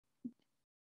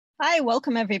Hi,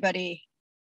 welcome everybody.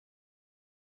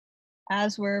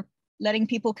 As we're letting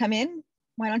people come in,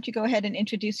 why don't you go ahead and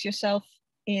introduce yourself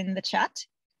in the chat.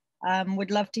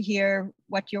 Would love to hear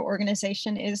what your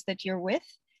organization is that you're with,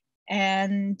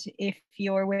 and if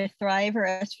you're with Thrive or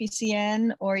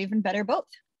SVCN, or even better, both.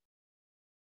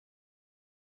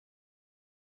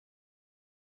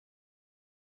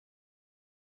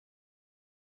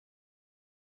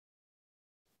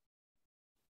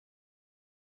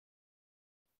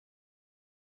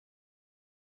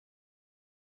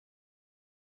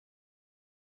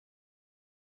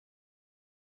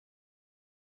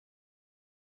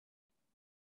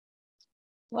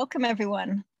 Welcome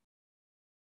everyone.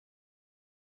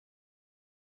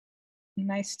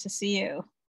 Nice to see you.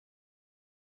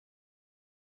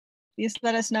 Please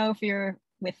let us know if you're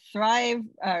with Thrive,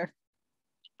 or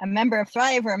a member of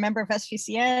Thrive, or a member of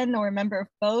SVCN, or a member of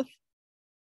both.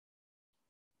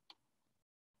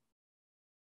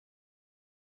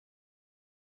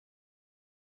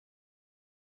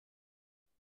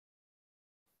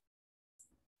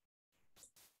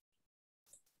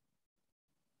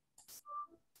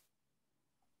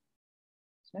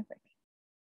 Terrific.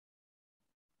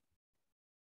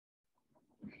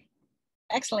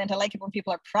 Excellent. I like it when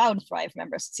people are proud Thrive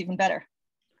members. It's even better.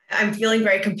 I'm feeling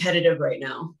very competitive right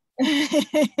now.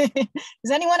 Is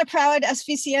anyone a proud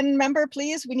SVCN member,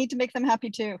 please? We need to make them happy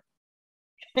too.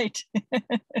 Great.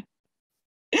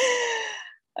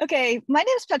 Okay, my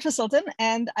name is Petra Sultan,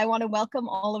 and I want to welcome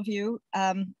all of you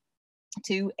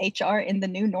to HR in the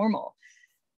New Normal.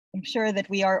 I'm sure that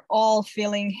we are all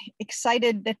feeling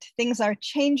excited that things are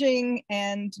changing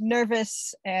and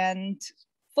nervous and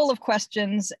full of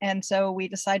questions. And so we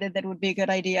decided that it would be a good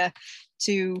idea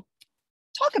to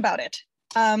talk about it.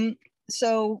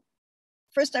 So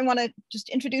first I want to just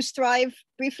introduce Thrive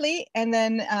briefly, and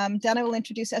then Dana will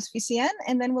introduce SVCN,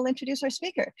 and then we'll introduce our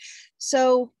speaker.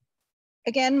 So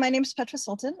again, my name is Petra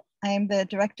Sultan. I am the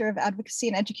Director of Advocacy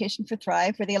and Education for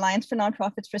Thrive, for the Alliance for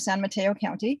Nonprofits for San Mateo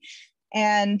County.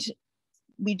 And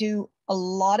we do a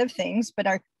lot of things, but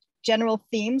our general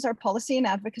themes are policy and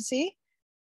advocacy,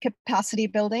 capacity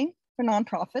building for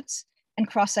nonprofits, and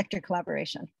cross-sector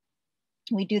collaboration.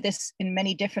 We do this in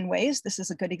many different ways. This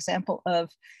is a good example of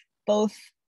both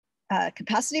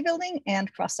capacity building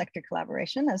and cross-sector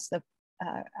collaboration, as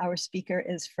our speaker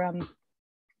is from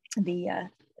the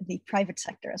private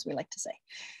sector, as we like to say.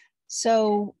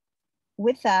 So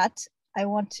with that, I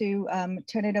want to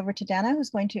turn it over to Dana,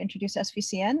 who's going to introduce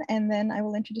SVCN, and then I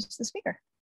will introduce the speaker.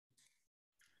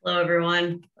 Hello,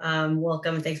 everyone.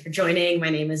 Welcome and thanks for joining. My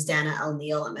name is Dana L.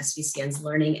 Neal. I'm SVCN's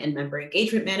Learning and Member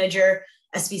Engagement Manager.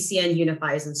 SVCN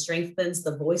unifies and strengthens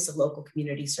the voice of local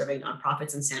communities serving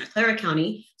nonprofits in Santa Clara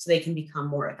County so they can become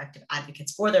more effective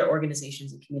advocates for their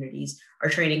organizations and communities. Our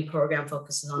training program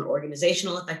focuses on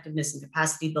organizational effectiveness and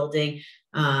capacity building,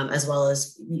 as well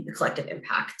as collective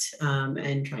impact,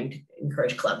 and trying to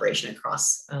encourage collaboration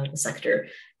across the sector.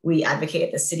 We advocate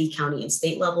at the city, county, and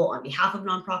state level on behalf of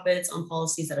nonprofits on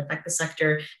policies that affect the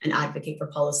sector, and advocate for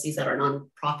policies that our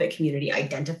nonprofit community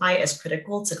identify as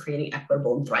critical to creating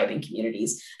equitable and thriving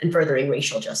communities and furthering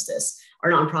racial justice.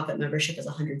 Our nonprofit membership is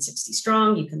 160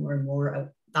 strong. You can learn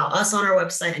more about us on our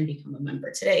website and become a member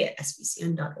today at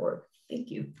svcn.org. Thank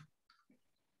you.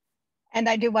 And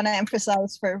I do want to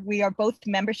emphasize, we are both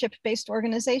membership-based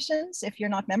organizations. If you're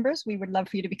not members, we would love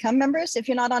for you to become members. If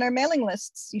you're not on our mailing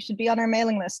lists, you should be on our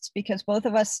mailing lists, because both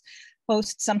of us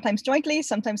host, sometimes jointly,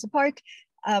 sometimes apart,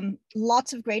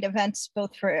 lots of great events,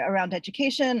 both around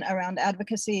education, around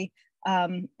advocacy,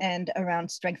 and around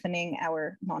strengthening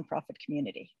our nonprofit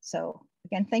community. So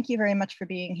again, thank you very much for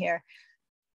being here.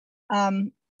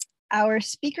 Our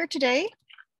speaker today,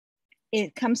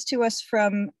 it comes to us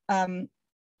from,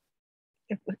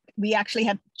 we actually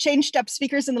had changed up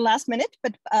speakers in the last minute,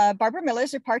 but Barbara Miller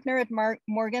is her partner at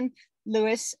Morgan,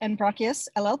 Lewis and Bockius,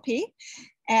 LLP.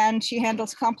 And she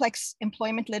handles complex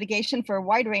employment litigation for a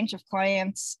wide range of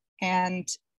clients. And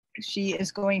she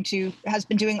is has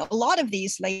been doing a lot of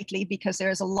these lately, because there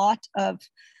is a lot of,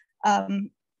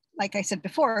 like I said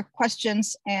before,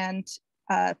 questions, and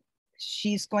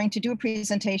she's going to do a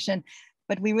presentation.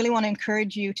 But we really want to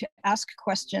encourage you to ask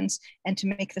questions and to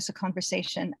make this a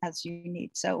conversation as you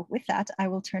need. So with that, I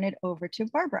will turn it over to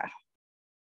Barbara.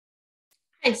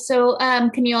 Hi, so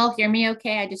can you all hear me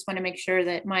okay? I just want to make sure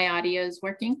that my audio is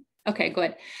working. Okay,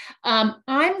 good.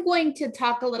 I'm going to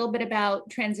talk a little bit about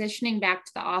transitioning back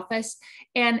to the office.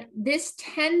 And this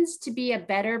tends to be a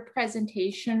better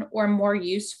presentation or more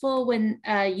useful when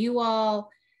you all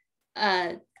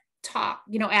talk,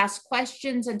 ask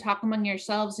questions and talk among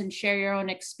yourselves and share your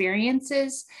own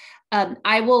experiences. Having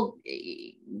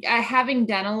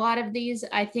done a lot of these,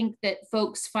 I think that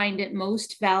folks find it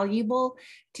most valuable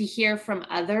to hear from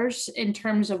others in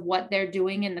terms of what they're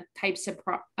doing and the types of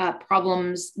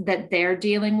problems that they're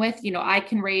dealing with. You know, I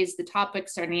can raise the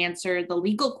topics and answer the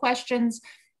legal questions,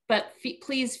 but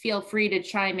please feel free to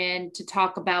chime in to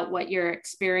talk about what your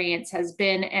experience has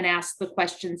been and ask the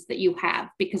questions that you have,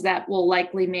 because that will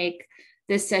likely make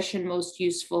this session most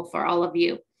useful for all of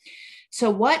you. So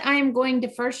what I'm going to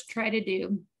first try to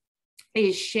do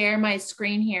is share my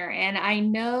screen here. And I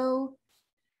know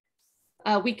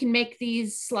we can make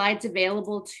these slides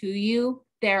available to you.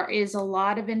 There is a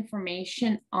lot of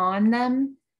information on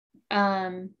them.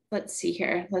 Let's see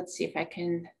here. Let's see if I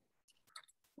can.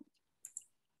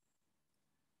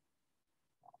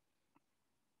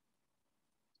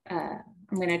 I'm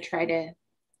going to try to.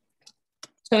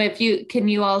 So if you, can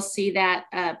you all see that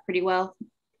pretty well?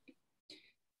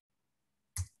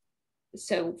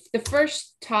 So the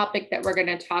first topic that we're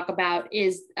going to talk about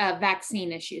is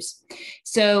vaccine issues.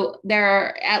 So there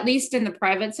are, at least in the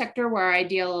private sector where I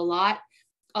deal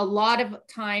a lot of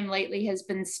time lately has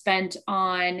been spent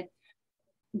on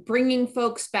bringing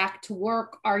folks back to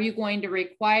work. Are you going to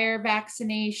require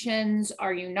vaccinations?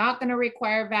 Are you not going to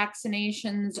require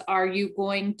vaccinations? Are you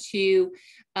going to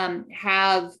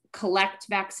collect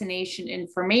vaccination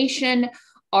information?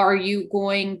 Are you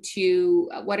going to,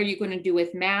 what are you going to do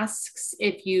with masks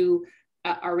if you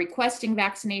are requesting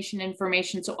vaccination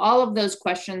information? So all of those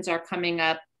questions are coming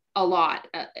up a lot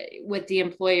with the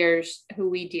employers who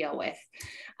we deal with.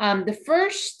 The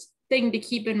first thing to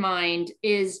keep in mind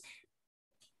is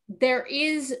there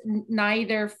is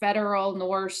neither federal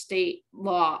nor state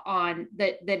law on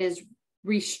that is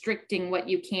restricting what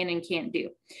you can and can't do.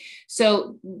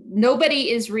 So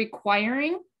nobody is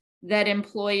requiring that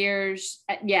employers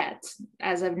yet,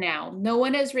 as of now, no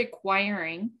one is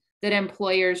requiring that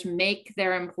employers make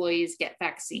their employees get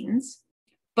vaccines.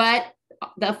 But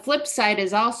the flip side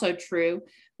is also true.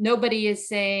 Nobody is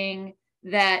saying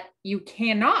that you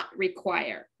cannot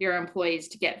require your employees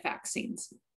to get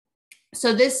vaccines.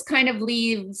 So this kind of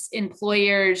leaves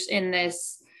employers in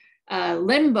this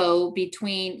limbo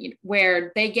between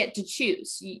where they get to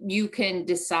choose. You can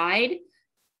decide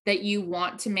that you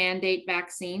want to mandate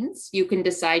vaccines. You can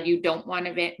decide you don't want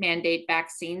to mandate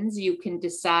vaccines. You can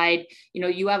decide, you know,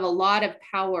 you have a lot of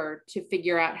power to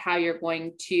figure out how you're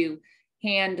going to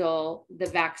handle the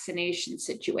vaccination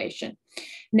situation.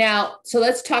 Now, so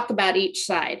let's talk about each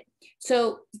side.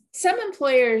 So some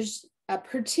employers,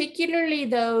 particularly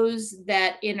those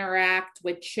that interact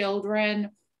with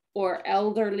children or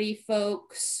elderly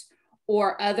folks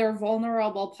or other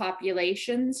vulnerable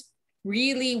populations,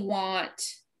 really want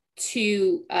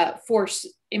to force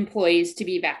employees to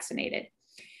be vaccinated.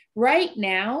 Right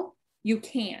now, you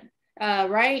can.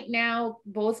 Right now,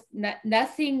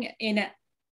 nothing in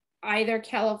either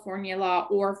California law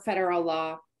or federal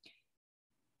law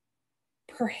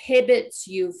prohibits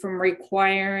you from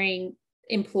requiring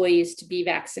employees to be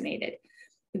vaccinated.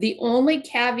 The only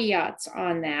caveats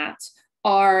on that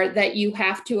are that you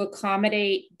have to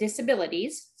accommodate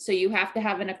disabilities. So you have to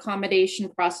have an accommodation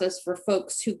process for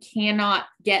folks who cannot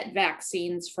get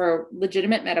vaccines for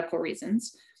legitimate medical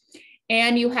reasons.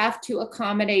 And you have to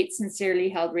accommodate sincerely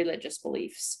held religious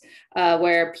beliefs,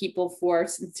 where people for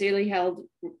sincerely held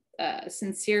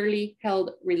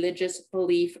religious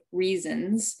belief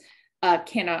reasons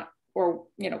cannot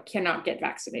get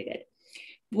vaccinated.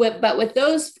 But with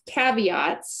those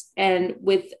caveats and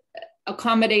with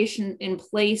accommodation in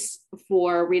place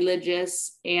for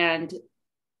religious and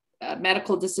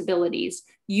medical disabilities,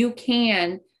 you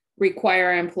can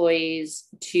require employees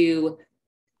to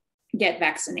get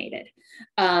vaccinated.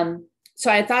 So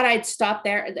I thought I'd stop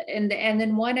there. And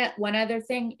then one other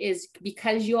thing is,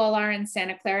 because you all are in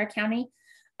Santa Clara County,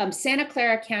 Santa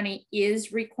Clara County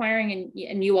is requiring,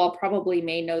 and you all probably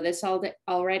may know this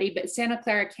already, but Santa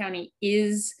Clara County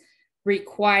is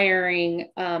requiring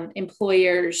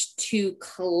employers to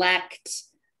collect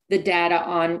the data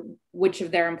on which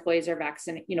of their employees are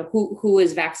vaccinated, you know, who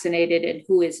is vaccinated and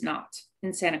who is not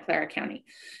in Santa Clara County.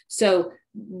 So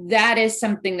that is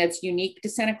something that's unique to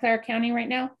Santa Clara County right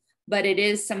now, but it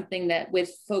is something that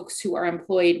with folks who are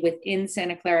employed within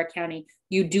Santa Clara County,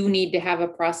 you do need to have a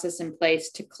process in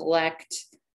place to collect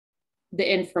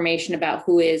the information about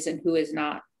who is and who is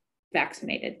not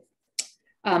vaccinated.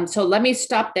 So let me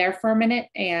stop there for a minute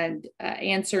and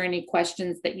answer any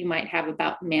questions that you might have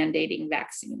about mandating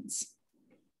vaccines.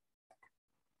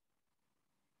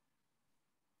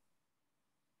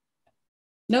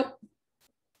 Nope.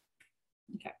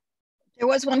 Okay. There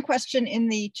was one question in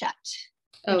the chat.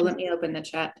 Oh, let me open the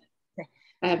chat. Okay.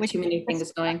 I have too many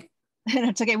things going.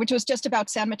 That's okay, which was just about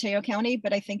San Mateo County,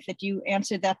 but I think that you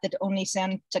answered that only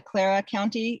Santa Clara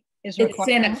County is required.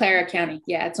 It's Santa Clara County.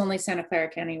 Yeah, it's only Santa Clara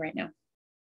County right now.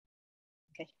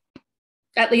 Okay.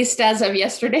 At least as of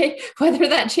yesterday. Whether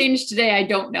that changed today, I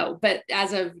don't know. But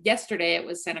as of yesterday, it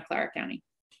was Santa Clara County.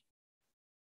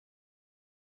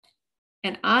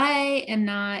 And I am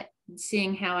not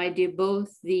seeing how I do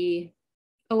both the,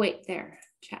 oh wait, there,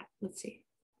 chat, let's see.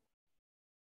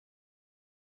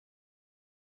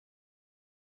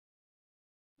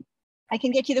 I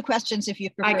can get you the questions if you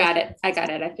prefer. I got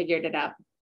it, I figured it out.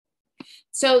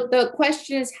 So the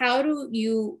question is, how do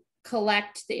you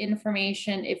collect the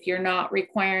information if you're not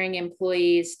requiring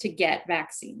employees to get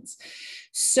vaccines?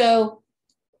 So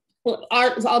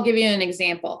I'll give you an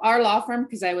example. Our law firm,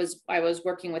 because I was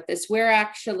working with this, we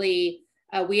actually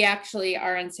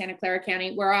are in Santa Clara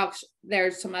County.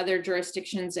 There's some other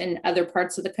jurisdictions in other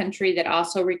parts of the country that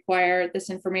also require this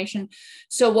information.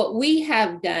 So what we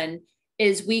have done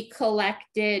is we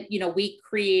collected, we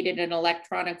created an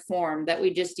electronic form that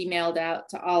we just emailed out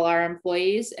to all our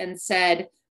employees and said,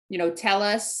 tell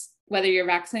us whether you're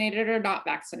vaccinated or not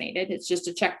vaccinated. It's just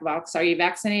a checkbox. Are you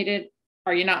vaccinated?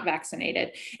 Are you not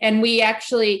vaccinated? And we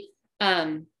actually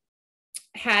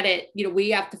had it, we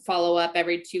have to follow up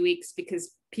every 2 weeks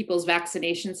because people's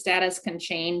vaccination status can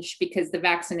change, because the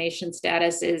vaccination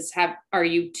status is, are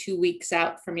you 2 weeks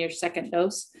out from your second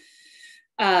dose?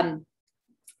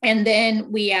 And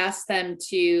then we asked them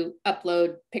to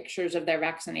upload pictures of their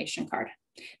vaccination card.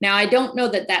 Now, I don't know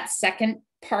that second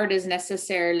part is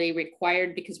necessarily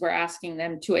required, because we're asking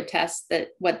them to attest that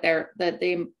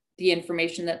the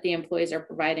information that the employees are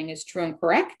providing is true and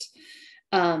correct.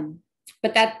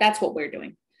 But that's what we're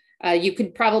doing. You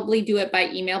could probably do it by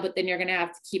email, but then you're going to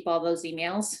have to keep all those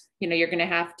emails. You're going to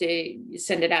have to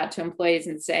send it out to employees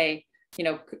and say,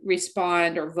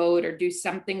 respond or vote or do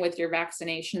something with your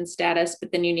vaccination status, but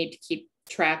then you need to keep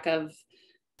track of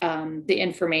the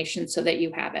information so that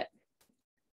you have it.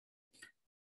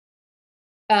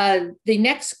 The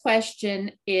next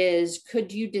question is,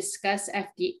 could you discuss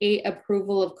FDA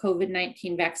approval of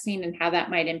COVID-19 vaccine and how that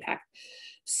might impact?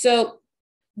 So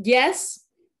yes,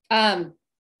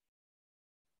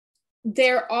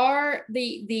 there are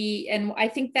and I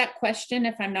think that question,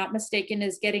 if I'm not mistaken,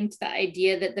 is getting to the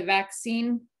idea that the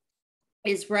vaccine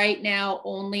is right now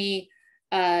only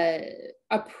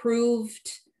approved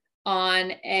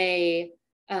on a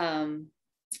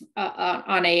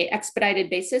expedited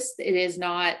basis. It is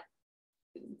not,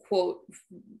 quote,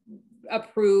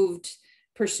 approved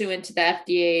pursuant to the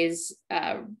FDA's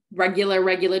regular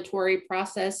regulatory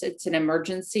process. It's an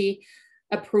emergency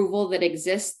approval that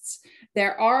exists.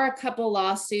 There are a couple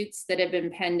lawsuits that have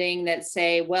been pending that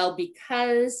say, well,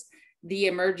 because the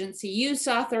emergency use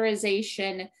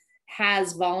authorization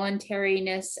has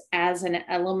voluntariness as an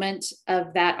element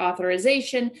of that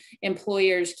authorization,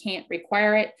 employers can't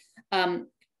require it.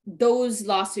 Those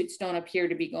lawsuits don't appear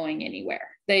to be going anywhere.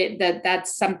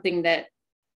 That's something that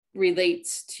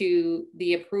relates to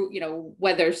the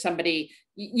whether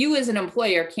you as an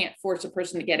employer can't force a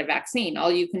person to get a vaccine.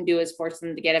 All you can do is force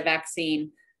them to get a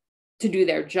vaccine to do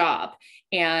their job.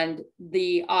 And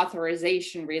the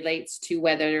authorization relates to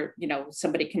whether,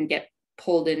 somebody can get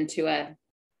pulled into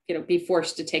be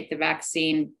forced to take the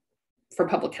vaccine for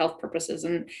public health purposes.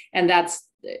 And that's,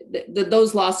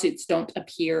 those lawsuits don't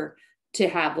appear to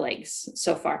have legs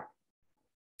so far.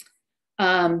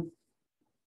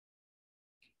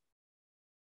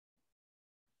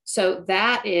 So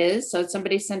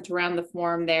somebody sent around the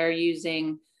form they're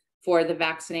using for the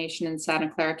vaccination in Santa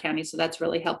Clara County. So that's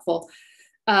really helpful.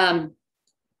 The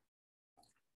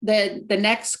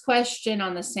next question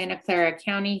on the Santa Clara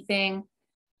County thing,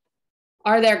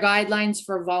 are there guidelines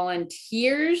for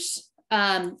volunteers?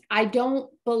 I don't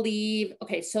believe,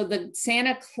 okay, so the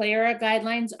Santa Clara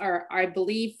guidelines are, I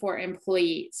believe, for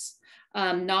employees,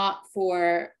 not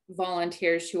for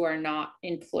volunteers who are not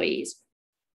employees.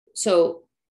 So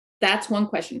that's one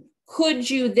question. Could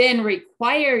you then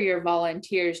require your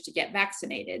volunteers to get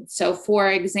vaccinated? So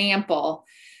for example,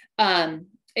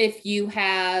 if you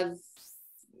have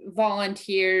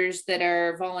volunteers that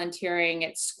are volunteering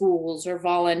at schools or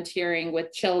volunteering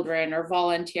with children or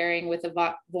volunteering with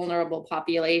a vulnerable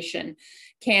population,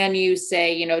 can you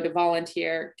say,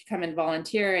 to come and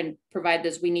volunteer and provide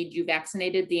this, we need you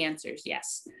vaccinated? The answer is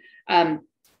yes.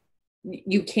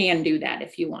 You can do that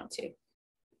if you want to.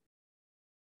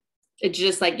 It's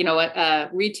just like,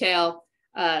 retail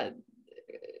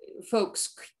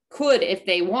folks could, if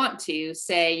they want to,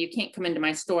 say, you can't come into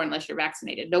my store unless you're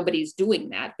vaccinated. Nobody's doing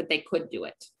that, but they could do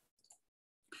it.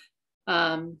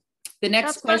 The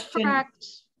next question. Correct.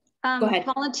 Go ahead.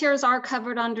 Volunteers are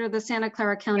covered under the Santa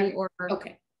Clara County order.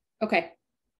 Okay. Okay.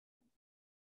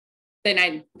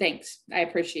 Then thanks. I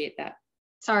appreciate that.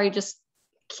 Sorry, just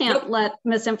can't let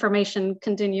misinformation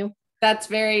continue. That's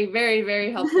very, very,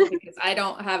 very helpful because I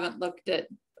haven't looked at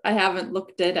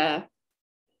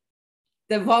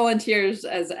the volunteers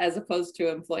as opposed to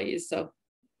employees. So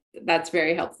that's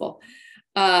very helpful.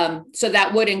 So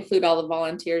that would include all the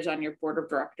volunteers on your board of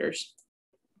directors.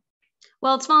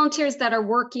 Well, it's volunteers that are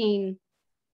working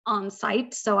on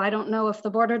site. So I don't know if the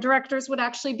board of directors would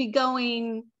actually be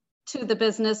going to the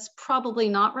business, probably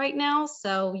not right now.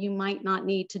 So you might not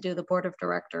need to do the board of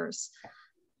directors.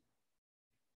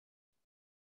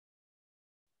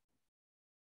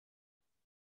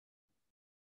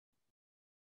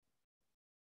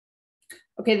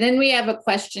 Okay, then we have a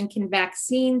question. Can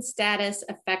vaccine status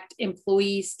affect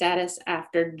employee status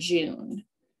after June?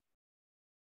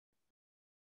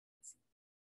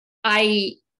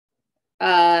 I'm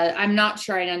not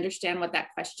sure I understand what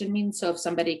that question means. So if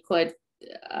somebody could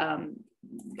kind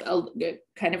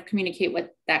of communicate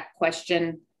what that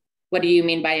question, what do you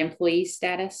mean by employee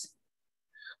status?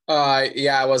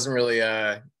 Yeah, I wasn't really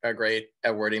great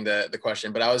at wording the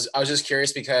question, but I was just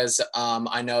curious because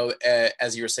I know,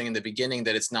 as you were saying in the beginning,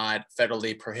 that it's not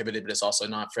federally prohibited, but it's also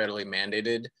not federally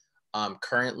mandated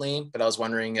currently. But I was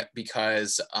wondering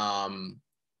because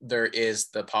there is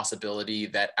the possibility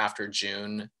that after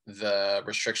June, the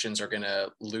restrictions are going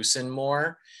to loosen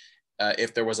more.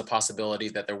 If there was a possibility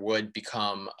that there would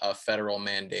become a federal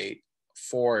mandate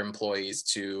for employees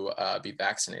to be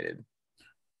vaccinated.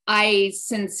 I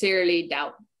sincerely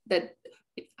doubt that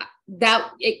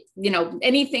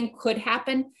anything could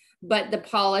happen, but the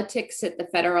politics at the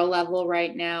federal level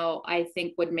right now, I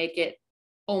think would make it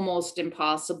almost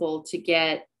impossible to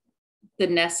get the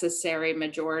necessary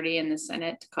majority in the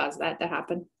Senate to cause that to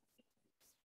happen.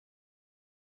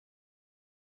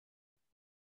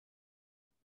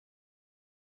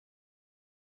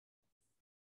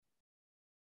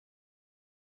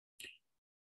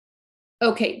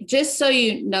 Okay, just so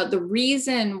you know, the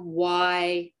reason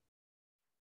why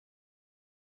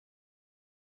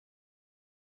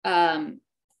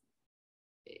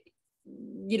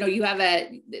you have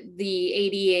the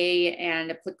ADA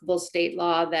and applicable state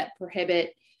law that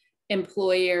prohibit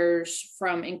employers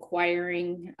from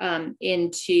inquiring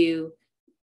into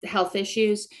health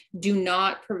issues do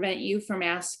not prevent you from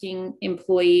asking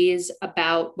employees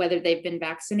about whether they've been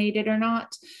vaccinated or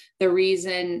not. The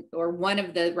reason, or one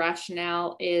of the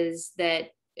rationale, is that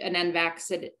an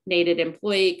unvaccinated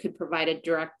employee could provide a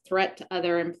direct threat to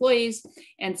other employees.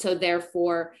 And so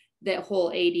therefore, the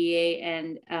whole ADA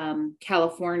and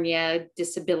California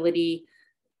disability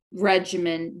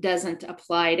regimen doesn't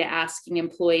apply to asking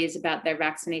employees about their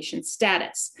vaccination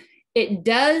status. It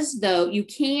does, though. You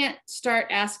can't start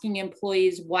asking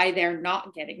employees why they're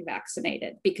not getting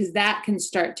vaccinated, because that can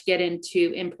start to get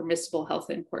into impermissible health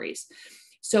inquiries.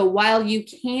 So while you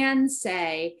can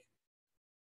say,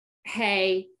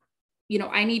 hey,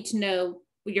 I need to know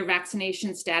your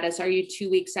vaccination status. Are you 2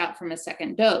 weeks out from a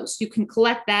second dose? You can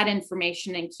collect that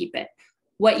information and keep it.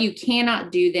 What you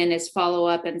cannot do then is follow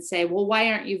up and say, well,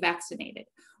 why aren't you vaccinated?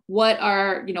 What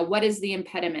is the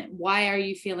impediment? Why are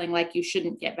you feeling like you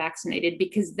shouldn't get vaccinated?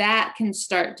 Because that can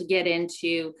start to get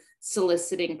into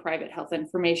soliciting private health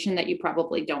information that you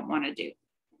probably don't want to do.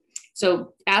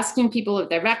 So asking people if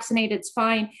they're vaccinated is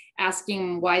fine.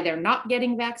 Asking why they're not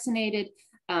getting vaccinated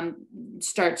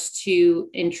starts to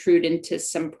intrude into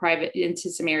some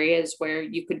areas where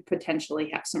you could potentially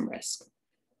have some risk.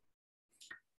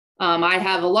 I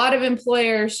have a lot of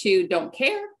employers who don't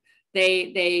care.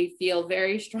 They feel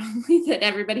very strongly that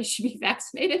everybody should be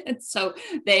vaccinated, and so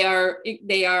they are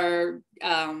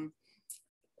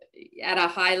at a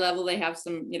high level. They have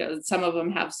some of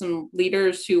them have some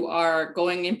leaders who are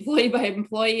going employee by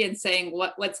employee and saying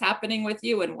what's happening with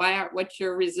you and what's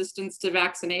your resistance to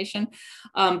vaccination.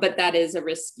 But that is a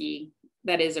risky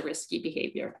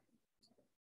behavior.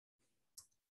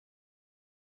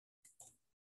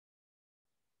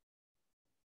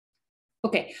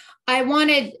 Okay, I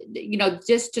wanted,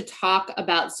 just to talk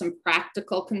about some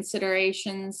practical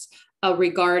considerations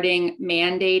regarding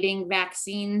mandating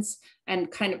vaccines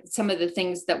and kind of some of the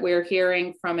things that we're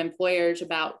hearing from employers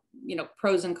about,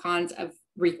 pros and cons of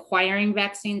requiring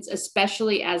vaccines,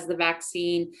 especially as the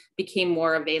vaccine became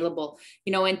more available.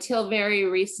 Until very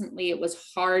recently, it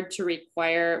was hard to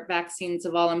require vaccines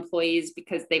of all employees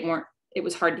because it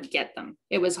was hard to get them.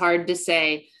 It was hard to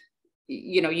say,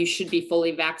 you should be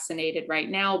fully vaccinated right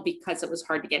now because it was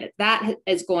hard to get it. That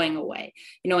is going away.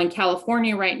 In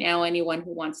California right now, anyone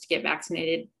who wants to get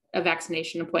vaccinated, a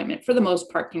vaccination appointment for the most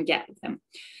part can get them.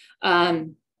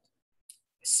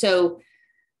 So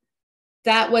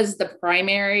that was the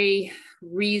primary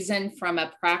reason from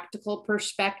a practical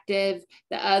perspective.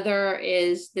 The other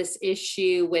is this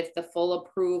issue with the full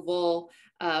approval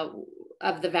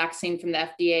of the vaccine from the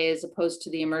FDA as opposed to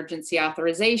the emergency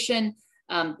authorization.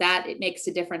 That it makes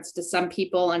a difference to some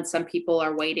people, and some people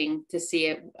are waiting to see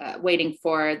it, waiting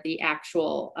for the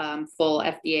actual full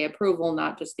FDA approval,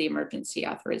 not just the emergency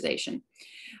authorization.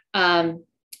 From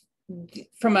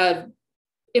a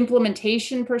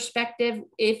implementation perspective,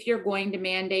 if you're going to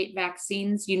mandate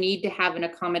vaccines, you need to have an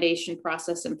accommodation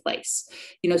process in place.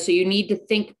 So you need to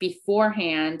think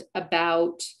beforehand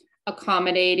about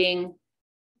accommodating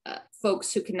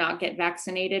folks who cannot get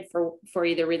vaccinated for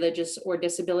either religious or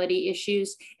disability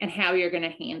issues, and how you're going to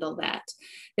handle that.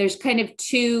 There's kind of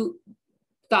two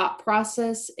thought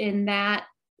process in that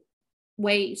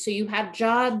way. So you have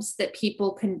jobs that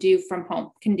people can do from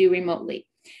home, can do remotely.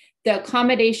 The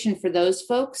accommodation for those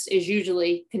folks is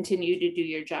usually continue to do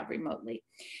your job remotely.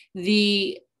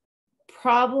 The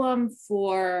problem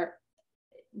for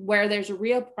where there's a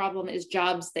real problem is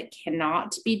jobs that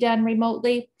cannot be done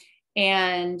remotely,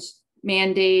 and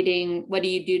mandating what do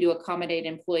you do to accommodate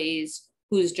employees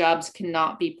whose jobs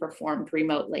cannot be performed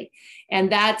remotely.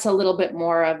 And that's a little bit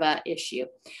more of an issue.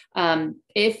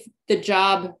 If the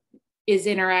job is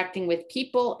interacting with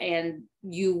people and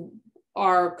you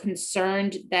are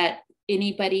concerned that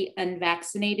anybody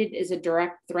unvaccinated is a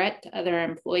direct threat to other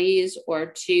employees or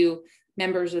to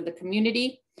members of the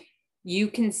community, you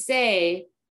can say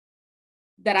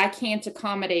that I can't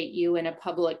accommodate you in a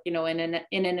public, in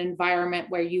an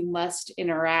environment where you must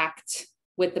interact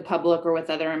with the public or with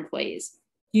other employees.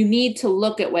 You need to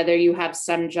look at whether you have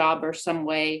some job or some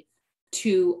way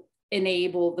to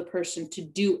enable the person to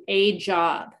do a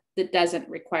job that doesn't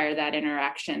require that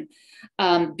interaction,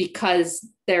 because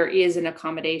there is an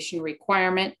accommodation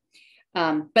requirement.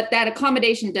 But that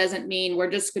accommodation doesn't mean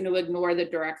we're just going to ignore the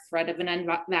direct threat of an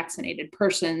unvaccinated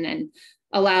person and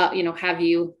allow, have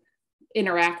you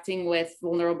interacting with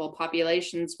vulnerable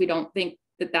populations. We don't think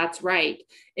that that's right.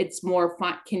 It's more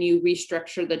fun. Can you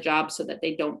restructure the job so that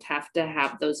they don't have to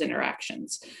have those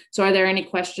interactions? So are there any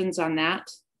questions on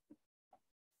that?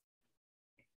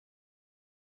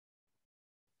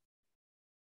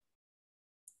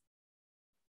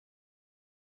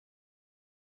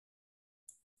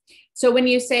 So when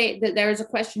you say that there's a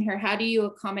question here, how do you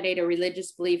accommodate a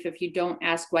religious belief if you don't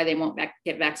ask why they won't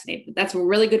get vaccinated? That's a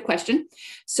really good question.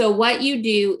 So what you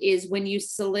do is when you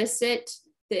solicit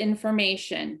the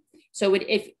information, so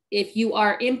if you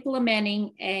are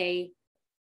implementing a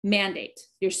mandate,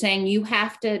 you're saying you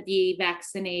have to be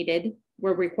vaccinated,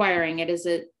 we're requiring it as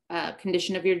a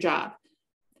condition of your job.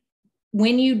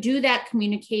 When you do that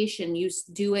communication, you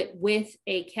do it with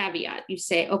a caveat. You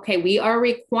say, okay, we are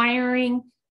requiring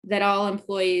that all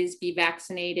employees be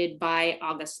vaccinated by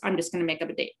August. I'm just going to make up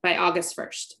a date, by August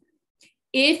 1st.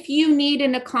 If you need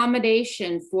an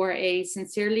accommodation for a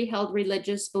sincerely held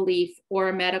religious belief or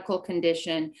a medical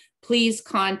condition, please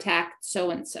contact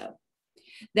so-and-so.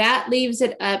 That leaves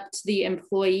it up to the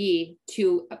employee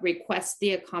to request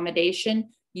the accommodation.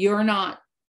 You're not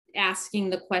asking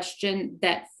the question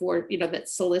that that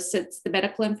solicits the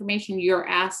medical information. You're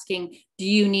asking, do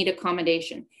you need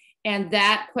accommodation? And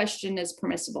that question is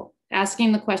permissible.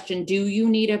 Asking the question, do you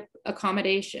need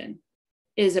accommodation,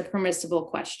 is a permissible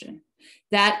question.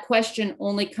 That question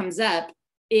only comes up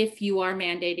if you are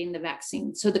mandating the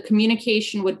vaccine. So the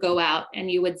communication would go out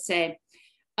and you would say,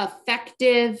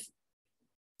 effective,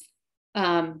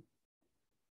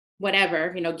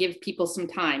 whatever, give people some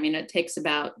time. It takes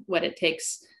about what it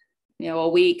takes, a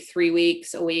week, 3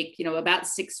 weeks, a week, about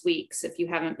 6 weeks if you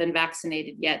haven't been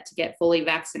vaccinated yet to get fully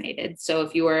vaccinated. So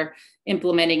if you were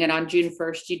implementing it on June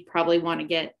 1st, you'd probably want to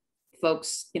get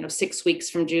folks, 6 weeks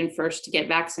from June 1st to get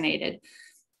vaccinated.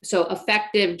 So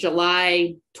effective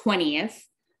July 20th,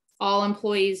 all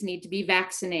employees need to be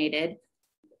vaccinated.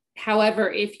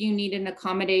 However, if you need an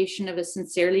accommodation of a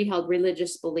sincerely held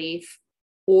religious belief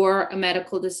or a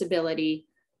medical disability,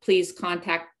 please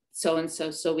contact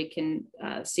so-and-so so we can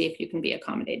see if you can be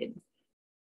accommodated.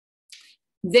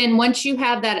 Then once you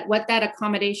have that, what that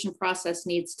accommodation process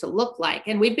needs to look like,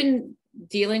 and we've been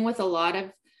dealing with a lot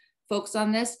of folks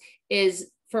on this,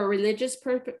 is for religious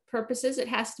purposes, it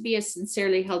has to be a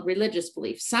sincerely held religious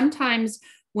belief. Sometimes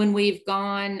when we've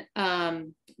gone,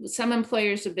 some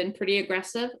employers have been pretty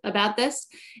aggressive about this,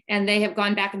 and they have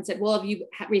gone back and said, well, have you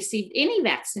received any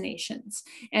vaccinations?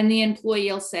 And the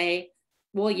employee will say,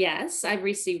 well, yes, I've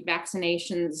received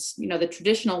vaccinations, the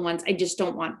traditional ones. I just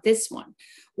don't want this one.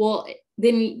 Well,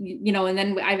 then, and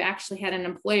then I've actually had an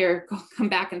employer come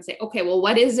back and say, okay, well,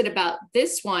 what is it about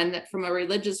this one that from a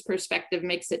religious perspective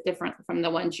makes it different from the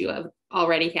ones you have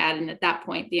already had? And at that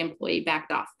point, the employee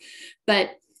backed off. But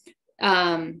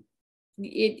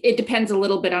it depends a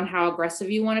little bit on how aggressive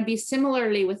you want to be.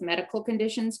 Similarly with medical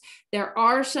conditions, there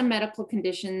are some medical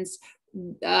conditions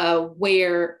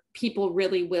where people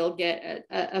really will get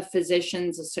a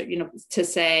physician's, to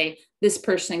say this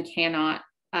person cannot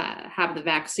have the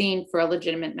vaccine for a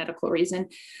legitimate medical reason.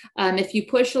 If you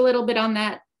push a little bit on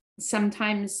that,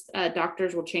 sometimes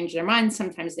doctors will change their minds.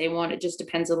 Sometimes they won't. It just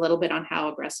depends a little bit on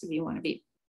how aggressive you want to be.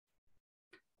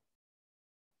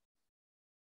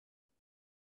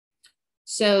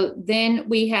 So then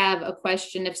we have a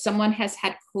question: if someone has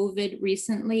had COVID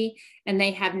recently and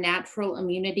they have natural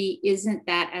immunity, isn't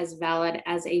that as valid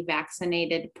as a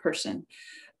vaccinated person?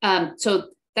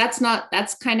 So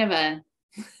that's kind of a,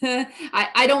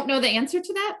 I don't know the answer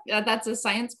to that. That's a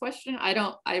science question.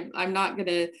 I'm not going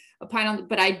to opine on it,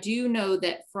 but I do know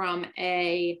that from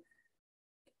a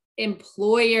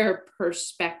employer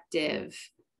perspective,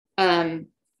 I'm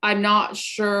not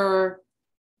sure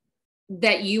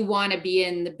that you want to be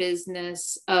in the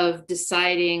business of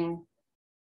deciding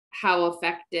how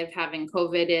effective having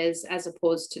COVID is as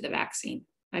opposed to the vaccine.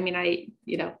 I mean,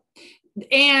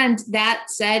 and that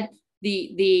said,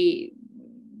 the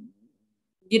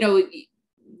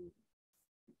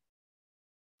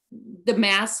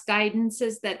mask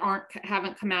guidances that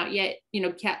haven't come out yet,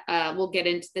 we'll get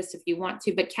into this if you want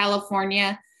to, but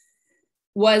California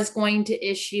was going to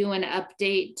issue an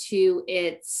update to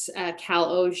its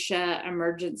Cal-OSHA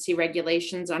emergency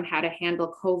regulations on how to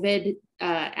handle COVID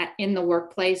in the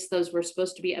workplace. Those were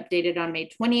supposed to be updated on May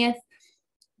 20th.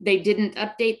 They didn't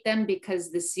update them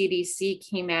because the CDC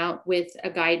came out with a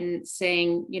guidance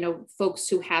saying, folks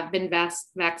who have been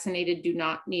vaccinated do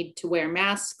not need to wear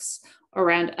masks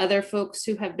around other folks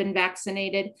who have been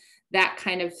vaccinated. That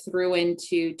kind of threw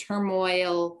into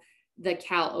turmoil the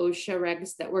Cal-OSHA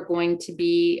regs that were going to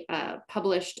be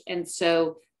published. And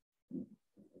so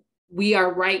we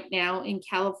are right now in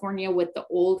California with the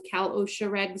old Cal-OSHA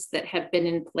regs that have been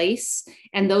in place,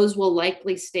 and those will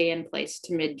likely stay in place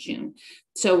to mid-June.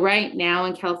 So right now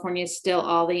in California, still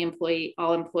all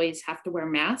employees have to wear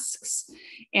masks.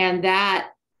 And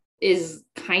that is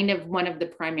kind of one of the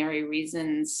primary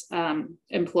reasons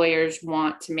employers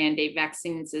want to mandate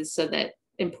vaccines, is so that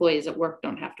employees at work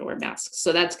don't have to wear masks.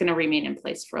 So that's going to remain in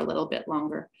place for a little bit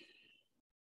longer.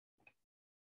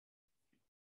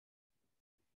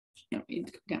 No need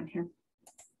to go down here.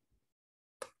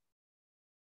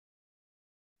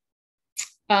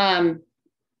 A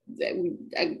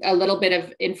little bit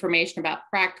of information about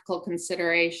practical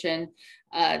consideration.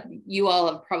 You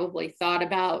all have probably thought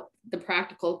about the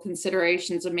practical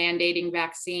considerations of mandating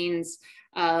vaccines.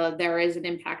 There is an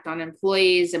impact on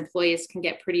employees. Employees can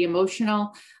get pretty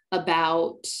emotional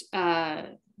about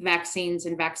vaccines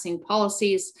and vaccine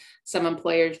policies. Some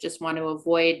employers just want to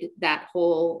avoid that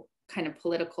whole kind of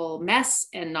political mess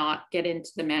and not get into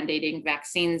the mandating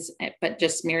vaccines, but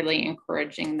just merely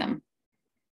encouraging them.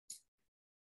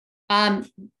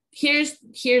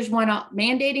 Here's one: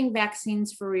 mandating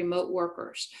vaccines for remote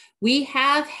workers. We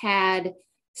have had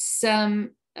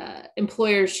some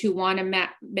employers who want to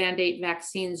mandate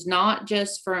vaccines, not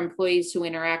just for employees who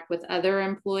interact with other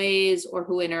employees or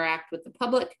who interact with the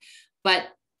public, but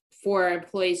for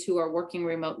employees who are working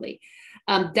remotely.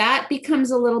 That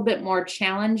becomes a little bit more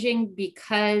challenging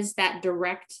because that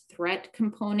direct threat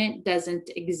component doesn't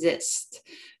exist.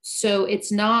 So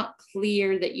it's not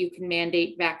clear that you can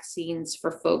mandate vaccines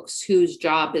for folks whose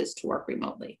job is to work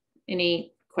remotely.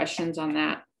 Any questions on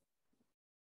that?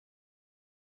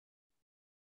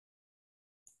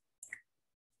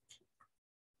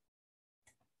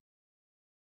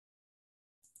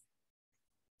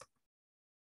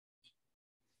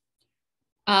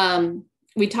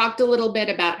 We talked a little bit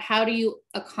about how do you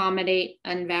accommodate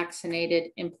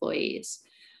unvaccinated employees.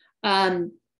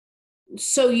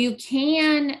 So you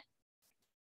can,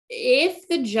 if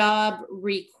the job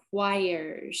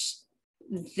requires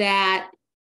that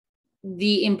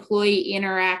the employee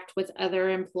interact with other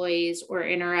employees or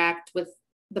interact with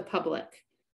the public,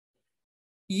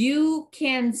 you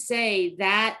can say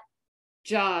that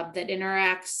job that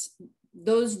interacts,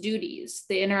 those duties,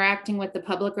 the interacting with the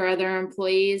public or other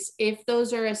employees, if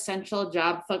those are essential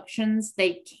job functions,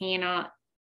 they cannot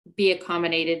be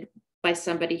accommodated by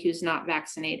somebody who's not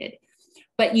vaccinated.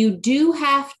 But you do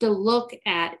have to look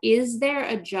at, is there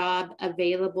a job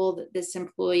available that this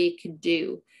employee could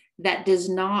do that does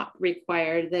not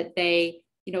require that they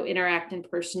interact in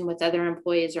person with other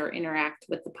employees or interact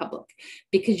with the public,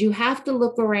 because you have to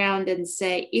look around and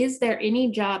say, is there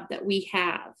any job that we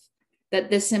have that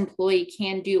this employee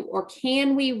can do, or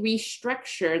can we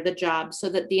restructure the job so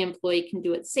that the employee can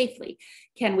do it safely?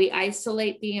 Can we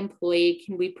isolate the employee?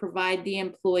 Can we provide the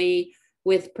employee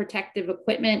with protective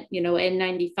equipment,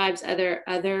 N95s,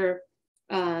 other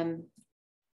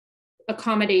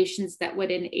accommodations that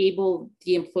would enable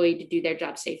the employee to do their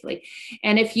job safely?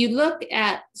 And if you look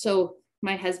at, so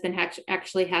my husband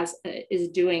actually is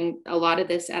doing a lot of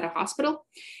this at a hospital,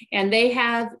 and they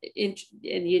have,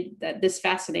 this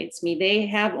fascinates me, they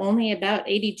have only about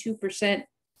 82%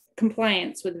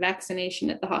 compliance with vaccination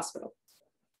at the hospital.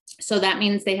 So that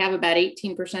means they have about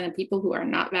 18% of people who are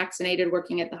not vaccinated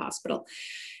working at the hospital.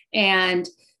 And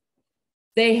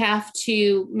they have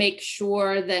to make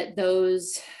sure that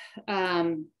those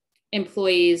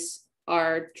employees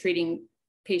are treating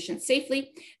patients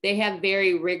safely. They have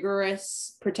very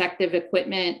rigorous protective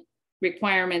equipment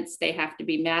requirements. They have to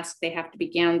be masked, they have to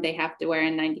be gowned, they have to wear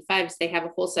N95s. They have a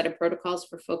whole set of protocols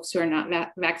for folks who are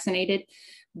not vaccinated.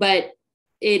 But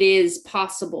it is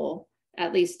possible,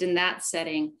 at least in that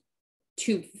setting,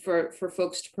 for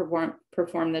folks to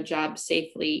perform the job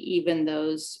safely, even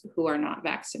those who are not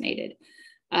vaccinated.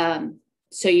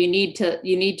 So you need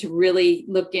to really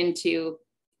look into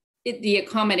it. The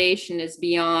accommodation is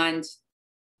beyond,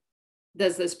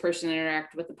 does this person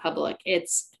interact with the public?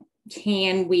 It's,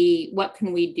 what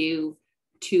can we do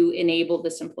to enable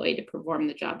this employee to perform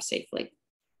the job safely?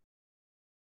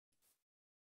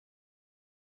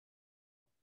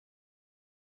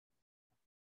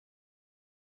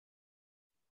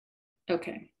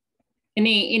 Okay.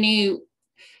 Any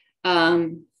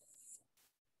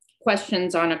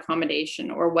questions on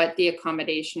accommodation or what the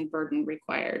accommodation burden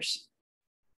requires?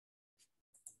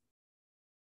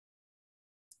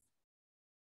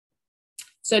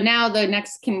 So now the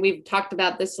next, we've talked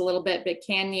about this a little bit, but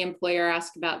can the employer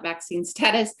ask about vaccine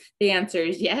status? The answer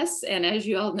is yes. And as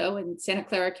you all know, in Santa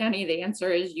Clara County, the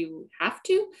answer is you have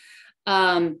to.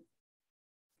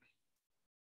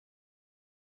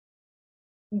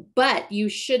 But you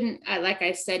shouldn't, like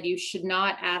I said, you should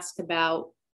not ask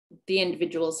about the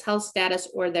individual's health status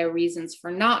or their reasons for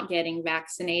not getting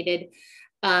vaccinated.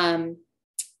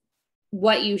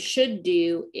 What you should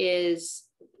do is,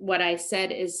 what I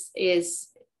said is,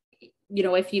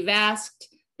 if you've asked,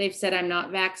 they've said, I'm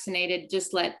not vaccinated,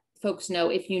 just let folks know.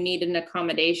 If you need an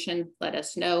accommodation, let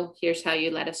us know. Here's how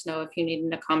you let us know if you need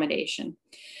an accommodation.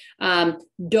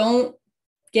 Don't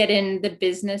get in the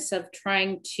business of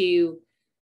trying to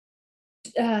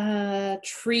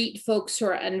treat folks who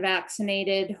are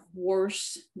unvaccinated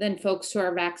worse than folks who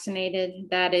are vaccinated.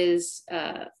 That is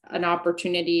an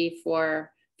opportunity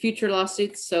for future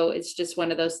lawsuits. So it's just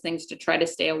one of those things to try to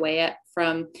stay away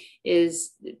from,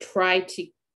 is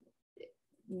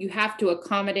you have to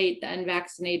accommodate the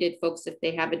unvaccinated folks if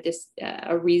they have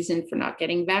a reason for not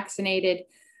getting vaccinated.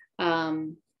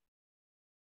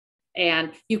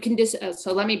 And you can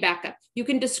so let me back up. You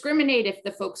can discriminate if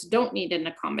the folks don't need an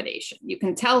accommodation. You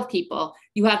can tell people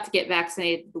you have to get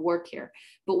vaccinated to work here.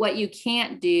 But what you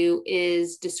can't do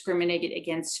is discriminate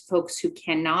against folks who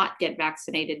cannot get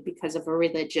vaccinated because of a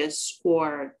religious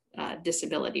or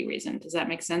disability reason. Does that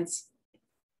make sense?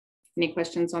 Any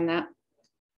questions on that?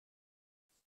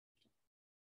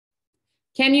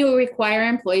 Can you require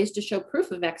employees to show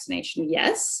proof of vaccination?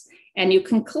 Yes, and you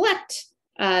can collect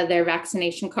their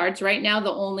vaccination cards. Right now,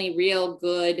 the only real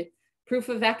good proof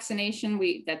of vaccination,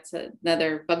 that's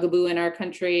another bugaboo in our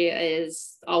country,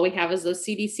 is all we have is those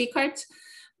CDC cards.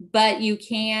 But you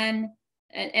can,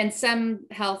 and some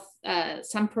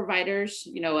some providers,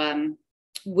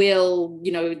 will,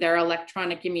 their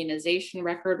electronic immunization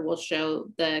record will show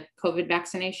the COVID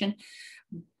vaccination.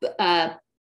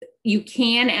 You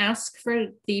can ask for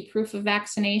the proof of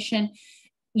vaccination.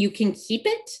 You can keep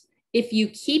it. If you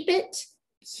keep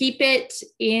it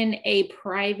in a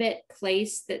private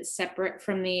place that's separate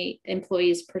from the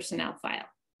employee's personnel file.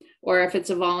 Or if it's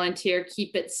a volunteer,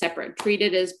 keep it separate. Treat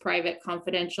it as private,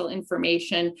 confidential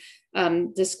information.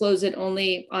 Disclose it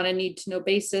only on a need-to-know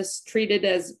basis. Treat it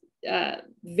as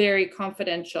very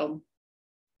confidential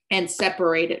and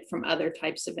separate it from other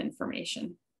types of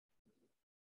information.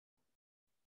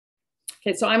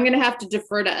 Okay, so I'm going to have to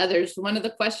defer to others. One of the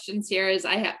questions here is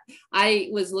I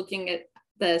was looking at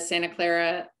the Santa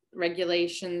Clara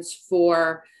regulations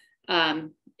for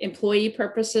employee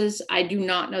purposes. I do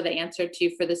not know the answer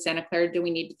to, for the Santa Clara, do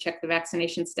we need to check the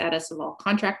vaccination status of all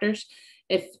contractors?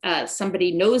 If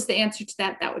somebody knows the answer to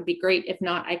that, that would be great. If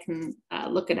not, I can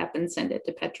look it up and send it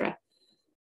to Petra.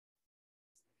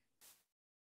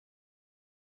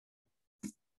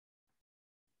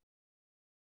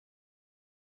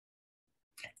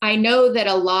 I know that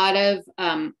a lot of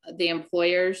the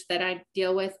employers that I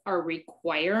deal with are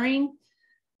requiring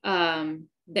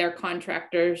their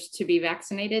contractors to be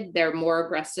vaccinated. They're more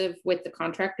aggressive with the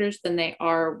contractors than they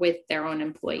are with their own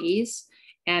employees,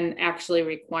 and actually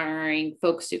requiring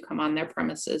folks who come on their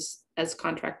premises as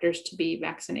contractors to be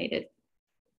vaccinated.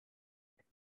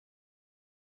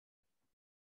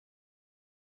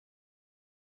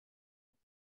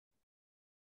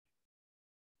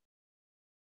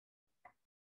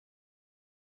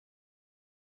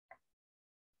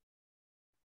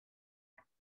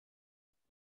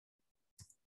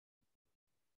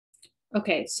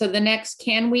 Okay, so the next,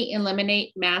 can we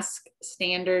eliminate mask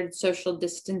standard social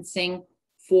distancing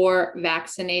for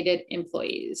vaccinated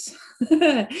employees?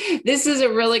 This is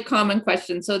a really common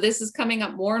question. So this is coming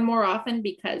up more and more often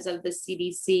because of the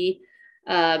CDC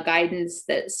guidance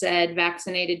that said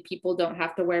vaccinated people don't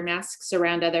have to wear masks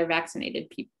around other vaccinated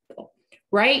people.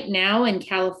 Right now in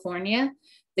California,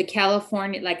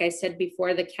 like I said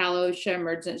before, the Cal OSHA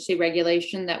emergency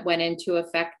regulation that went into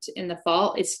effect in the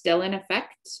fall is still in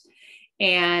effect.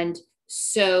 And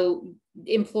so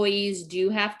employees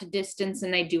do have to distance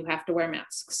and they do have to wear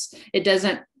masks. It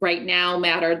doesn't right now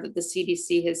matter that the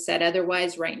CDC has said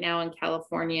otherwise. Right now in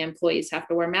California, employees have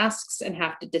to wear masks and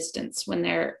have to distance when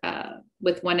they're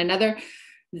with one another.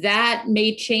 That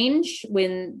may change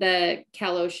when the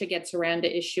Cal OSHA gets around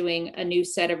to issuing a new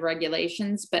set of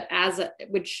regulations, but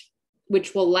which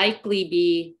will likely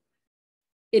be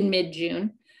in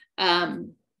mid-June.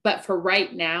 But for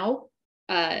right now,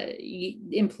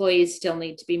 employees still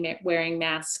need to be wearing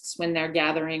masks when they're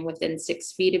gathering within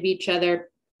 6 feet of each other.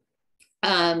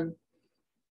 And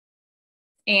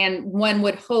one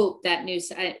would hope that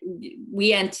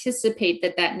we anticipate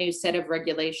that new set of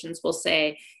regulations will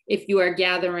say, if you are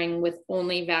gathering with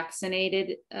only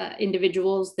vaccinated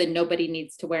individuals, then nobody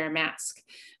needs to wear a mask.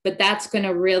 But that's going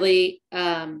to really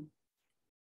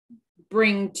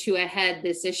bring to a head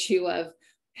this issue of,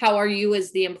 how are you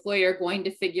as the employer going to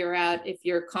figure out if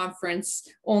your conference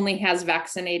only has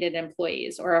vaccinated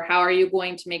employees? Or how are you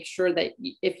going to make sure that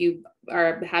if you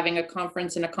are having a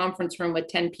conference in a conference room with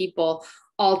 10 people,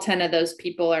 all 10 of those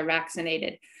people are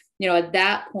vaccinated? You know, at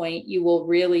that point, you will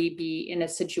really be in a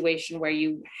situation where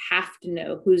you have to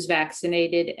know who's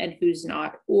vaccinated and who's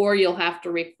not, or you'll have to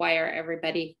require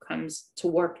everybody who comes to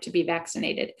work to be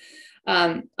vaccinated.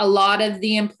 A lot of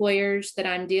the employers that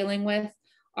I'm dealing with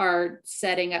are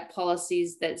setting up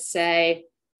policies that say,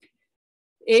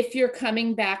 if you're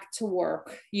coming back to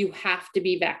work, you have to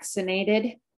be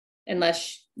vaccinated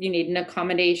unless you need an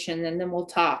accommodation, and then we'll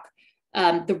talk.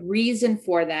 The reason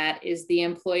for that is the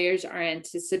employers are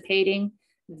anticipating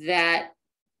that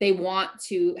they want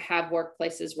to have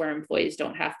workplaces where employees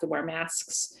don't have to wear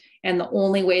masks. And the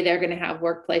only way they're going to have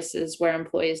workplaces where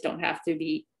employees don't have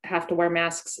to wear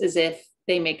masks is if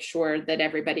they make sure that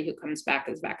everybody who comes back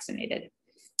is vaccinated.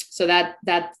 So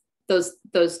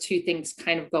those two things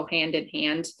kind of go hand in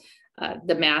hand,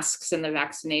 the masks and the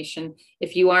vaccination.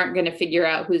 If you aren't going to figure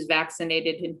out who's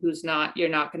vaccinated and who's not, you're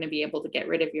not going to be able to get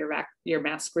rid of your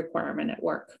mask requirement at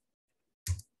work.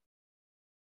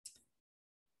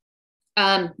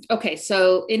 Okay,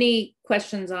 so any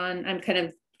questions on, I'm kind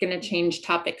of going to change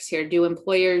topics here. Do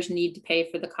employers need to pay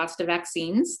for the cost of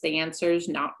vaccines? The answer is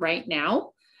not right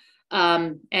now.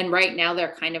 And right now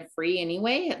they're kind of free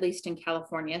anyway, at least in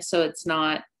California. So it's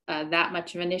not that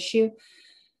much of an issue.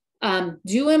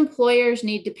 Do employers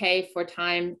need to pay for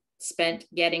time spent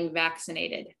getting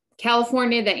vaccinated?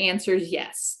 California, the answer is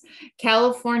yes.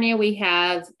 California, we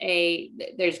have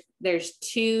there's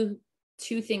two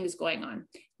things going on.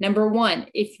 Number one,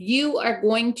 if you are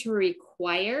going to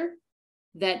require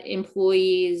that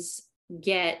employees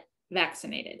get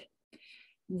vaccinated,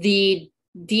 the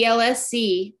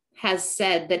DLSC has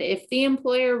said that if the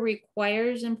employer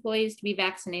requires employees to be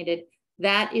vaccinated,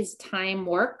 that is time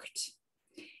worked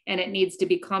and it needs to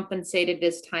be compensated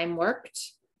as time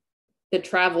worked. The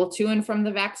travel to and from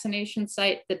the vaccination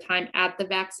site, the time at the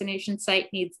vaccination site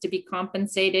needs to be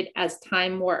compensated as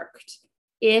time worked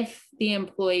if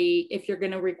you're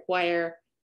going to require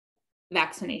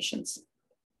vaccinations.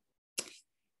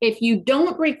 If you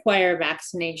don't require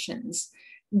vaccinations,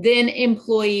 then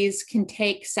employees can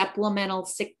take supplemental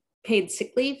paid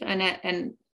sick leave,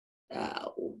 and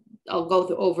I'll go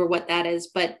over what that is,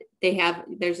 but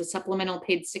there's a supplemental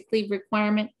paid sick leave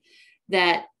requirement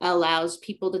that allows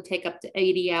people to take up to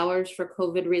 80 hours for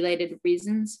COVID related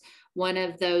reasons. One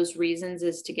of those reasons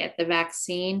is to get the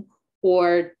vaccine,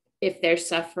 or if they're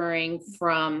suffering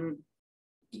from,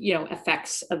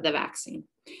 effects of the vaccine,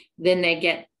 then they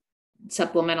get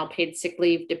supplemental paid sick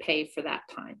leave to pay for that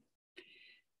time.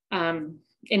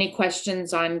 Any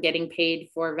questions on getting paid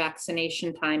for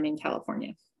vaccination time in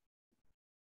California?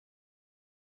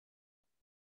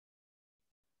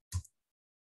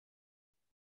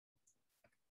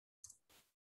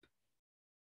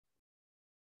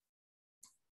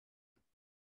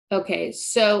 Okay,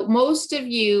 so most of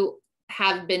you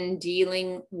have been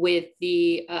dealing with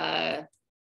the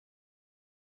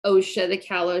OSHA, the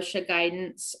Cal OSHA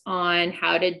guidance on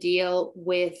how to deal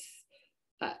with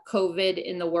COVID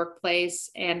in the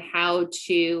workplace and how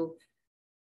to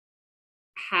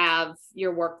have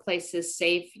your workplaces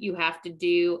safe. You have to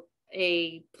do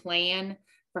a plan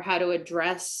for how to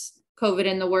address COVID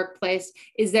in the workplace.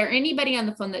 Is there anybody on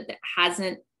the phone that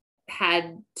hasn't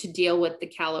had to deal with the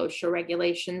Cal OSHA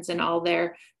regulations and all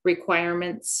their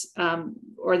requirements,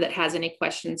 or that has any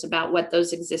questions about what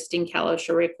those existing Cal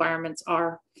OSHA requirements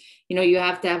are? You know, you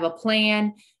have to have a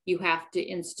plan, you have to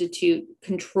institute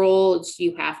controls,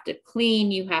 you have to clean,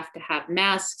 you have to have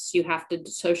masks, you have to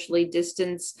socially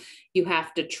distance, you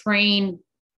have to train.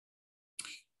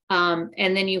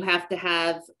 And then you have to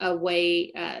have a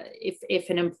way, if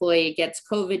an employee gets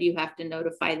COVID, you have to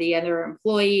notify the other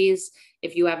employees.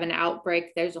 If you have an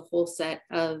outbreak, there's a whole set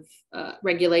of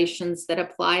regulations that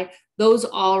apply. Those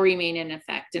all remain in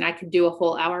effect. And I could do a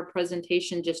whole hour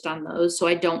presentation just on those, so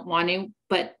I don't want to.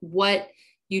 But what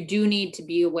you do need to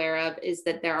be aware of is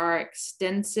that there are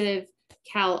extensive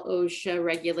Cal OSHA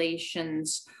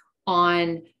regulations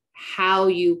on how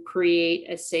you create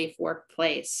a safe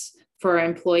workplace for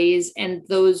employees. And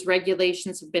those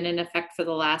regulations have been in effect for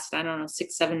the last, I don't know,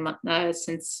 6-7 months,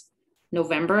 since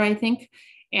November, I think,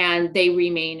 and they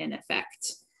remain in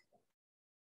effect.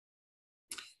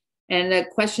 And the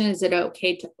question, is it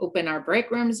okay to open our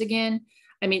break rooms again?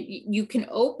 I mean, you can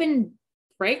open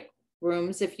break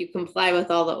rooms if you comply with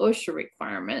all the OSHA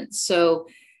requirements. So,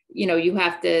 you know, you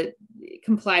have to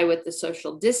comply with the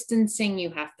social distancing, you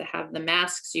have to have the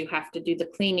masks, you have to do the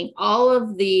cleaning. All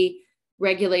of the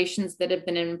regulations that have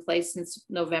been in place since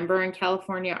November in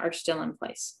California are still in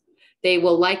place. They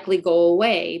will likely go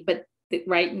away, but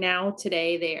right now,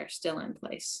 today, they are still in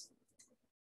place.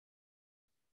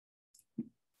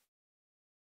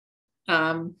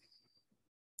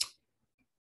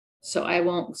 So I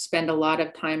won't spend a lot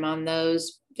of time on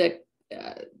those. I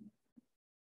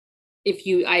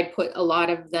put a lot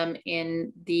of them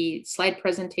in the slide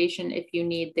presentation if you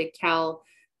need the Cal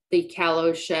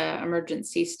OSHA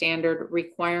emergency standard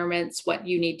requirements, what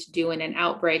you need to do in an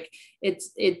outbreak.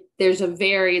 There's a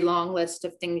very long list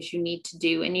of things you need to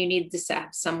do, and you need to have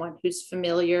someone who's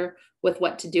familiar with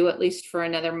what to do, at least for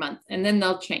another month, and then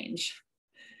they'll change.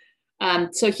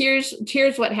 So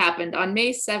here's what happened. On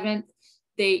May 7th,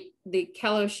 the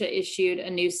Cal OSHA issued a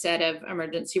new set of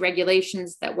emergency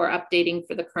regulations that were updating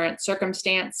for the current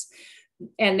circumstance,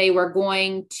 and they were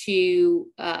going to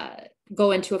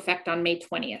go into effect on May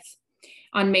 20th.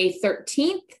 On May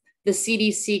 13th, the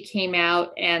CDC came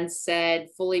out and said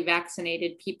fully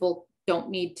vaccinated people don't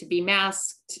need to be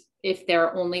masked if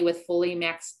they're only with fully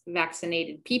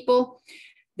vaccinated people.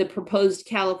 The proposed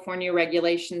California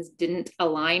regulations didn't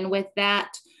align with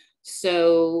that.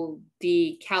 So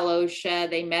the Cal OSHA,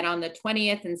 they met on the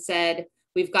 20th and said,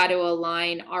 we've got to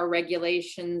align our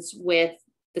regulations with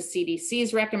the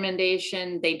CDC's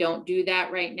recommendation. They don't do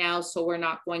that right now, so we're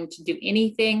not going to do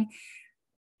anything.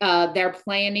 They're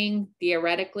planning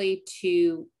theoretically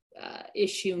to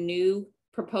issue new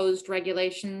proposed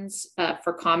regulations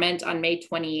for comment on May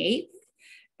 28th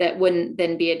that wouldn't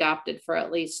then be adopted for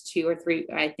at least 2 or 3,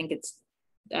 I think it's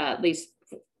at least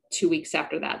 2 weeks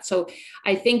after that. So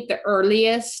I think the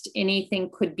earliest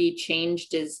anything could be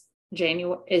changed is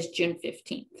June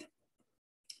 15th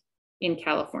in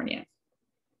California.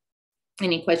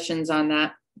 Any questions on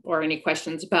that, or any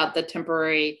questions about the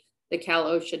Cal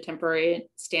OSHA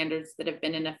temporary standards that have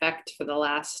been in effect for the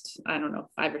last, I don't know,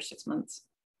 5 or 6 months?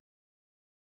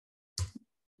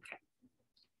 Okay.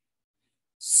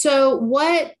 So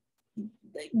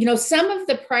some of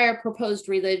the prior proposed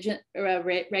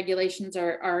regulations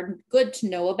are good to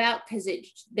know about because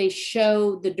they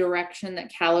show the direction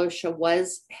that Cal OSHA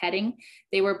was heading.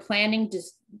 They were planning to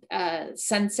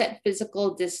sunset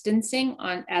physical distancing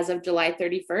as of July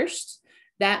 31st.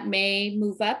 That may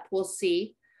move up, we'll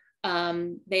see.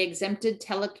 They exempted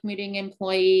telecommuting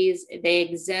employees. They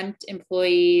exempt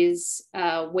employees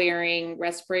wearing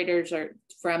respirators or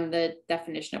from the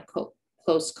definition of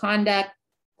close contact.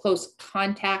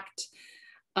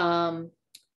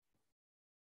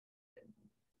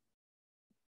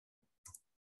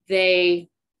 They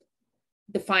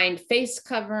defined face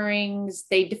coverings.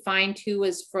 They defined who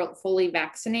was fully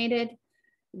vaccinated.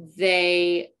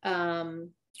 They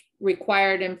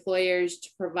required employers to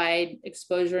provide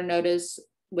exposure notice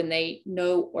when they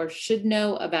know or should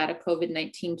know about a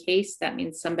COVID-19 case. That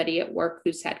means somebody at work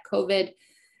who's had COVID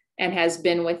and has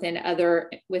been with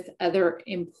other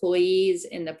employees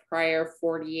in the prior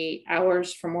 48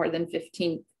 hours for more than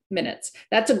 15 minutes.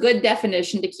 That's a good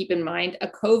definition to keep in mind. A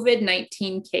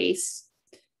COVID-19 case,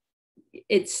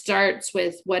 it starts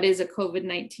with what is a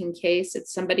COVID-19 case?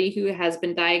 It's somebody who has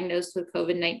been diagnosed with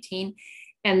COVID-19,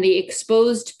 and the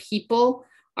exposed people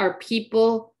are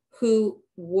people who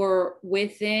were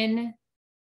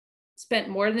spent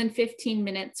more than 15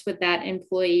 minutes with that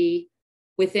employee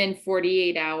within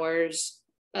 48 hours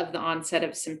of the onset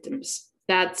of symptoms.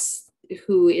 That's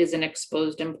who is an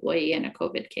exposed employee in a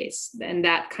COVID case. And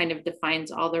that kind of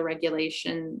defines all the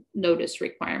regulation notice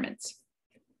requirements.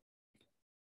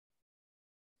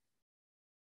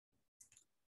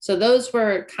 So those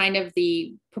were kind of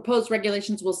the proposed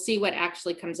regulations. We'll see what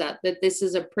actually comes out, that this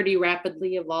is a pretty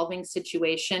rapidly evolving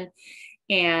situation,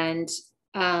 and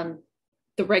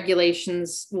the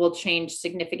regulations will change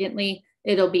significantly.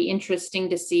 It'll be interesting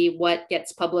to see what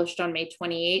gets published on May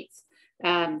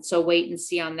 28th. So wait and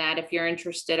see on that. If you're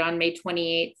interested, on May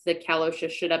 28th, the Cal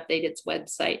OSHA should update its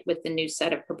website with the new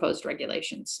set of proposed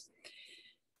regulations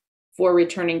for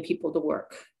returning people to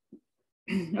work.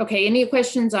 Okay, any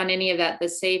questions on any of that?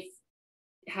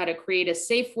 How to create a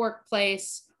safe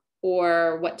workplace,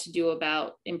 or what to do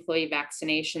about employee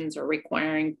vaccinations or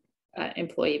requiring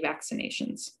employee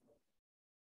vaccinations?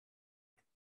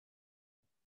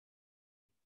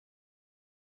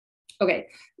 Okay,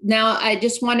 now I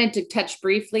just wanted to touch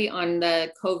briefly on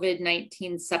the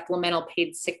COVID-19 supplemental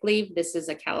paid sick leave. This is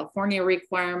a California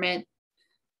requirement.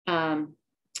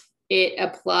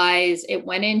 It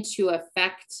went into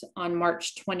effect on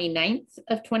March 29th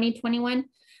of 2021,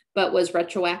 but was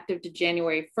retroactive to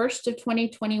January 1st of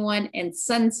 2021, and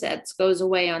sunsets, goes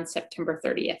away on September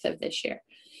 30th of this year.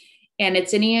 And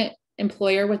it's any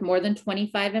employer with more than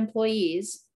 25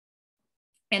 employees.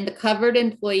 And the covered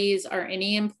employees are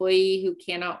any employee who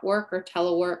cannot work or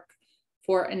telework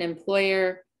for an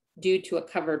employer due to a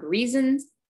covered reason.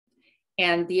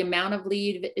 And the amount of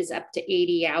leave is up to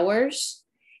 80 hours.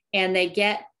 And they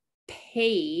get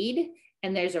paid,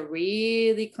 and there's a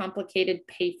really complicated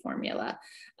pay formula.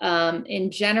 In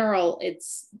general,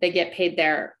 they get paid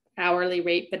their hourly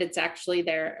rate, but it's actually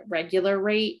their regular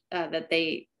rate and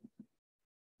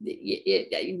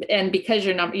because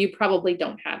you probably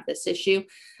don't have this issue.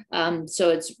 So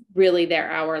it's really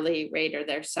their hourly rate or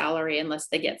their salary, unless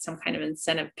they get some kind of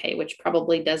incentive pay, which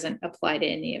probably doesn't apply to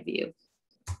any of you.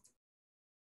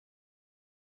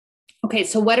 Okay,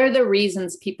 so what are the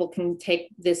reasons people can take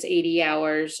this 80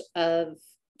 hours of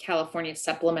California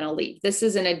supplemental leave? This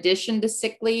is in addition to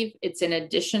sick leave. It's in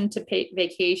addition to paid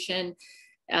vacation.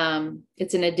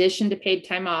 It's in addition to paid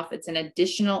time off. It's an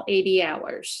additional 80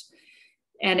 hours.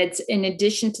 And it's in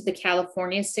addition to the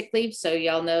California sick leave. So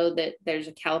y'all know that there's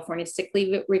a California sick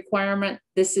leave requirement.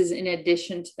 This is in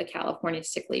addition to the California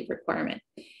sick leave requirement.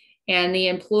 And the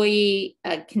employee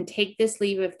can take this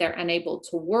leave if they're unable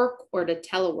to work or to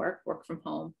telework, work from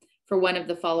home, for one of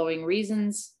the following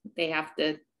reasons. They have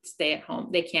to stay at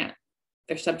home.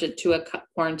 They're subject to a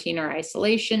quarantine or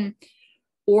isolation,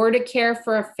 or to care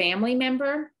for a family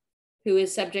member who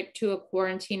is subject to a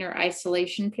quarantine or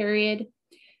isolation period.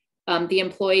 The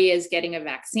employee is getting a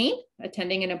vaccine,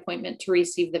 attending an appointment to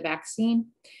receive the vaccine.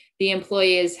 The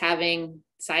employee is having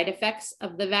side effects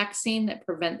of the vaccine that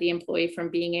prevent the employee from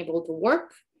being able to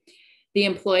work. The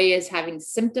employee is having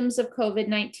symptoms of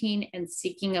COVID-19 and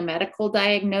seeking a medical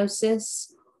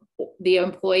diagnosis. The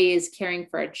employee is caring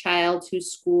for a child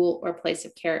whose school or place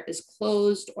of care is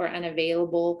closed or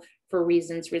unavailable for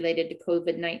reasons related to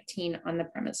COVID-19 on the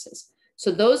premises.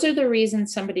 So those are the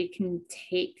reasons somebody can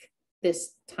take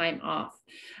this time off.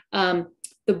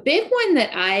 The big one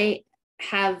that I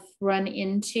have run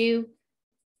into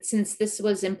since this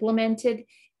was implemented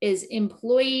is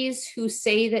employees who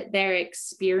say that they're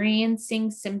experiencing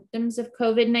symptoms of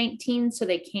COVID-19, so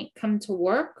they can't come to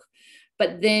work,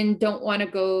 but then don't want to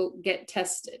go get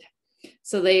tested.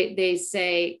 So they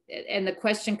say, and the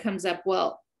question comes up,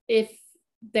 well, if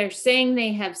they're saying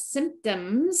they have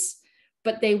symptoms,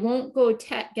 but they won't go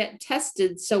get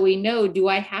tested, so we know, do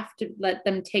I have to let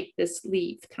them take this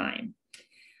leave time?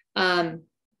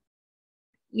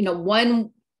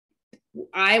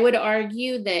 I would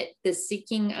argue that the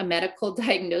seeking a medical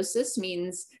diagnosis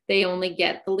means they only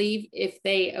get the leave if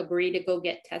they agree to go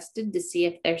get tested to see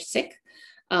if they're sick.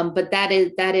 But that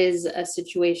is a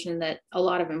situation that a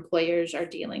lot of employers are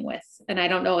dealing with. And I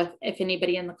don't know if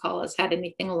anybody in the call has had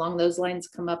anything along those lines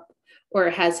come up, or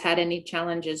has had any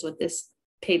challenges with this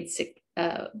paid sick,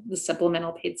 the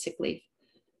supplemental paid sick leave.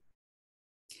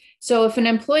 So if an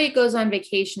employee goes on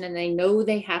vacation and they know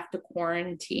they have to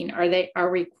quarantine, are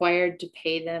required to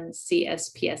pay them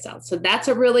CSPSL? So that's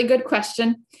a really good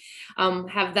question.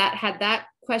 Had that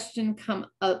question come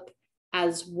up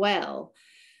as well?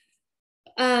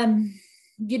 You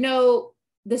know,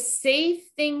 the safe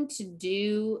thing to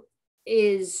do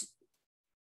is,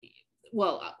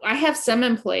 well, I have some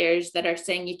employers that are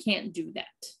saying you can't do that.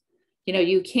 You know,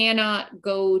 you cannot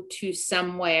go to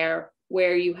somewhere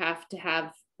where you have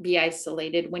to be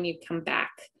isolated when you come back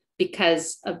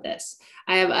because of this.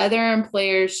 I have other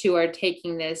employers who are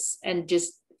taking this and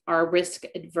just are risk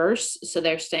adverse. So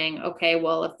they're saying, okay,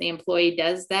 well, if the employee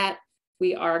does that,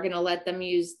 we are going to let them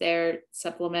use their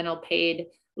supplemental paid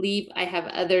leave. I have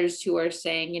others who are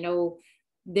saying, you know,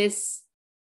 this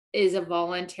is a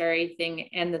voluntary thing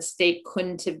and the state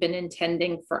couldn't have been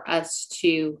intending for us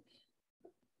to,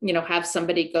 you know, have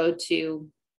somebody go to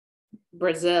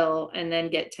Brazil and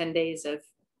then get 10 days of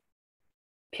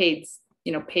paid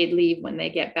leave when they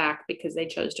get back because they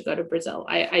chose to go to Brazil.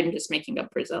 I'm just making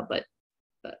up Brazil, but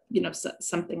you know,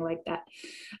 something like that.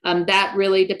 That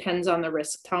really depends on the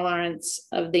risk tolerance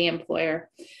of the employer,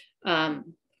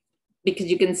 because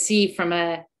you can see from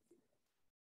a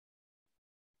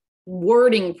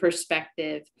wording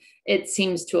perspective, it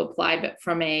seems to apply, but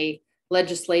from a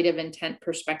legislative intent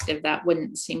perspective, that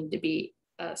wouldn't seem to be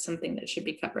something that should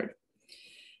be covered.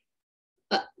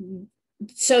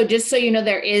 So just so you know,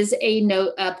 there is a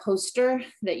poster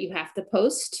that you have to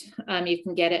post. You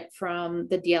can get it from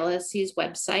the DLSC's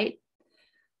website.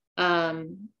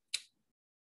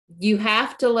 You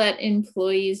have to let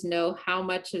employees know how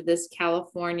much of this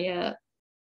California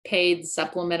paid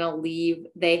supplemental leave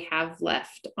they have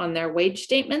left on their wage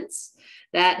statements.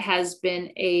 That has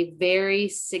been a very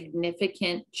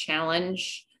significant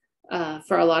challenge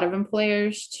for a lot of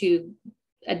employers to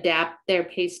adapt their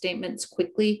pay statements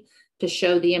quickly to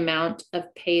show the amount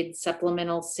of paid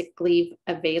supplemental sick leave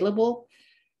available.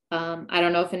 I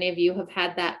don't know if any of you have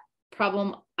had that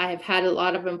problem. I have had a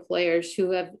lot of employers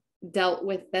who have dealt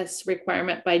with this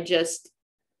requirement by just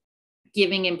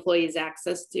giving employees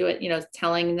access to it, you know,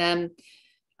 telling them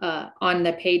on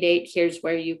the pay date, here's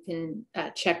where you can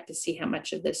check to see how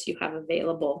much of this you have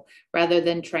available, rather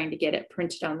than trying to get it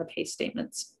printed on the pay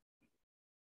statements.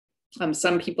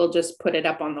 Some people just put it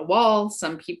up on the wall.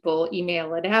 Some people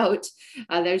email it out.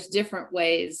 There's different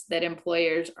ways that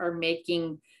employers are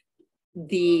making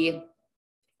the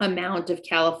amount of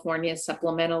California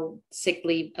supplemental sick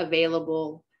leave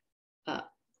available,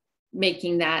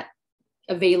 making that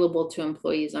available to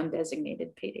employees on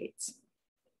designated pay dates,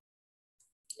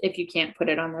 if you can't put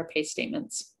it on their pay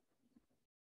statements.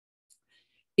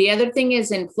 The other thing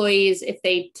is employees, if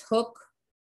they took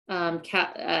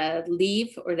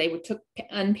leave or they took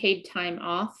unpaid time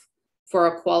off for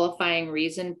a qualifying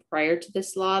reason prior to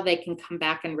this law, they can come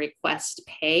back and request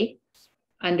pay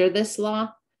under this law,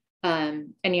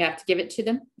 and you have to give it to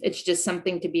them. It's just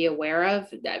something to be aware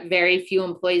of. Very few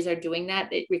employees are doing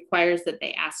that. It requires that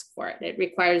they ask for it. It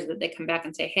requires that they come back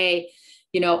and say, hey,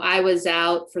 you know, I was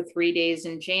out for 3 days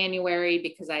in January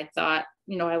because I thought,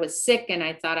 you know, I was sick and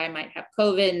I thought I might have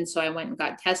COVID. And so I went and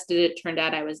got tested. It turned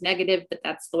out I was negative, but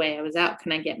that's the way I was out.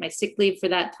 Can I get my sick leave for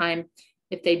that time?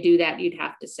 If they do that, you'd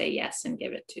have to say yes and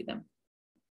give it to them.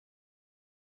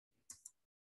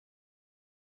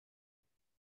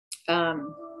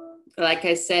 Like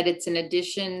I said, it's in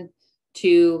addition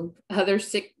to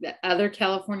other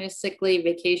California sick leave,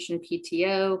 vacation,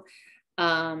 PTO,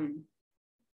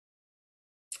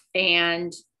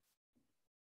 and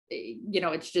you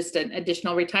know, it's just an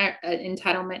additional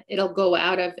entitlement. It'll go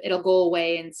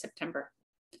away in September.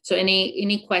 So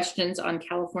any questions on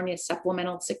California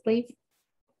supplemental sick leave?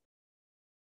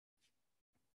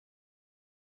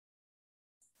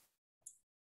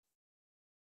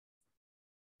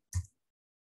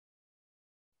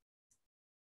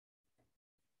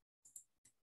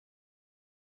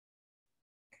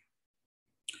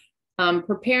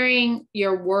 Preparing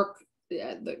your work,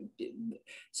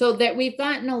 so that we've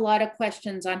gotten a lot of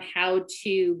questions on how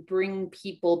to bring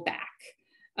people back.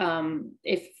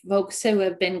 If folks who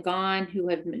have been gone, who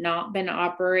have not been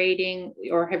operating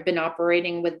or have been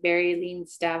operating with very lean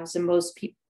staffs, and most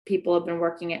people have been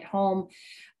working at home,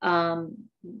 a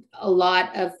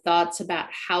lot of thoughts about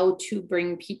how to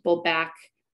bring people back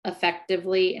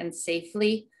effectively and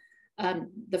safely.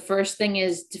 The first thing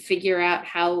is to figure out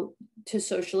how to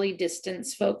socially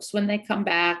distance folks when they come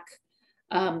back,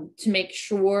 to make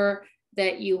sure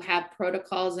that you have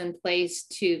protocols in place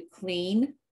to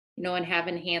clean, you know, and have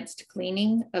enhanced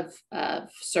cleaning of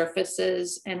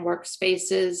surfaces and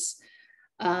workspaces.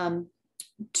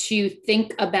 to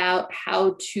think about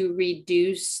how to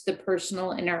reduce the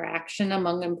personal interaction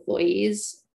among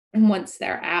employees once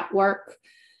they're at work.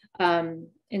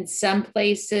 In some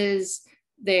places,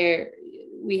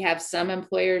 we have some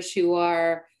employers who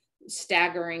are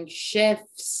staggering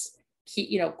shifts,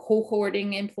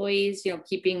 cohorting employees,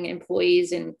 keeping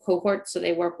employees in cohorts so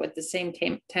they work with the same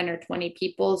 10 or 20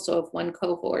 people. So if one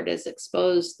cohort is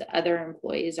exposed, the other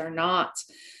employees are not.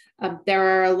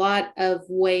 There are a lot of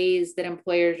ways that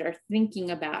employers are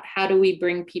thinking about how do we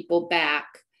bring people back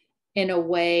in a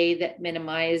way that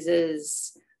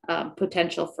minimizes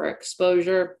potential for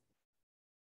exposure.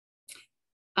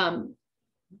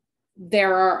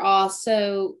 There are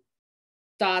also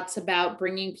thoughts about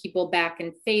bringing people back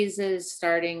in phases,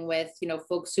 starting with,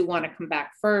 folks who want to come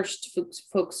back first,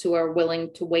 folks who are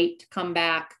willing to wait to come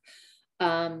back.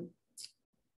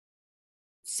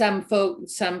 Some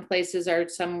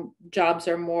jobs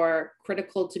are more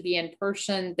critical to be in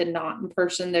person than not in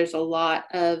person. There's a lot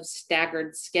of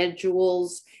staggered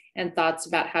schedules and thoughts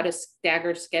about how to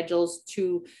stagger schedules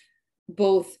to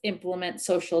both implement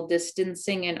social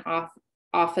distancing in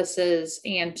offices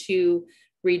and to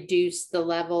reduce the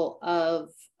level of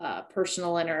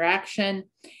personal interaction,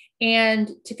 and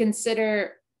to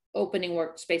consider opening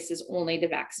workspaces only to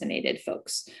vaccinated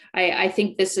folks. I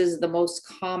think this is the most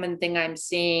common thing I'm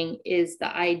seeing, is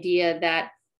the idea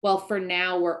that, well, for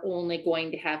now, we're only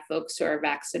going to have folks who are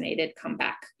vaccinated come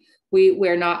back.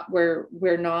 We're not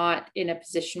in a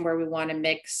position where we want to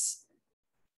mix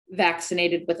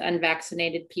vaccinated with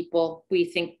unvaccinated people. We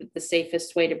think that the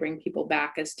safest way to bring people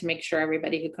back is to make sure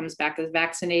everybody who comes back is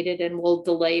vaccinated, and we'll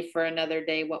delay for another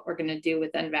day what we're going to do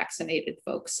with unvaccinated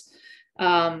folks.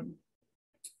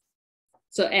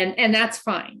 So, and that's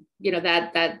fine,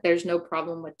 that there's no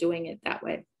problem with doing it that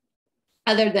way,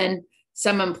 other than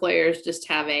some employers just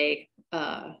have they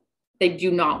do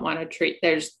not want to treat,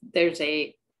 there's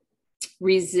a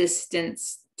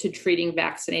resistance to treating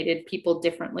vaccinated people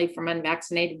differently from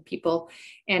unvaccinated people.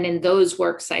 And in those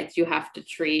work sites, you have to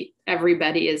treat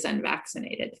everybody as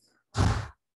unvaccinated.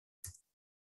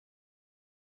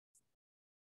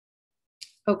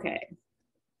 Okay.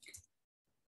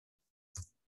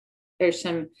 There's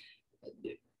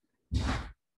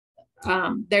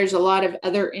a lot of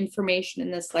other information in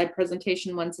this slide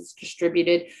presentation once it's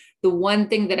distributed. The one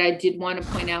thing that I did want to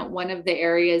point out, one of the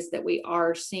areas that we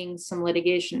are seeing some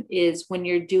litigation is when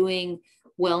you're doing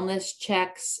wellness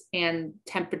checks and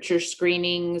temperature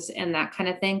screenings and that kind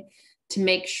of thing, to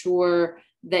make sure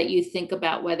that you think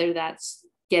about whether that's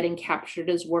getting captured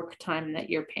as work time that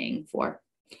you're paying for.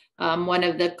 One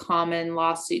of the common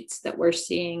lawsuits that we're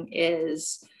seeing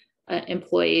is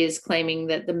employees claiming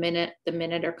that the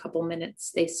minute or couple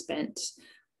minutes they spent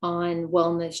on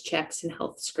wellness checks and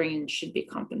health screens should be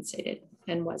compensated,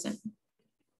 and wasn't.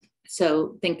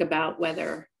 So think about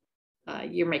whether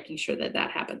you're making sure that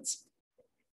that happens.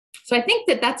 So I think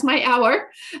that that's my hour.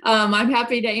 I'm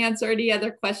happy to answer any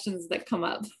other questions that come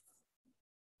up.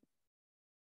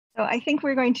 So I think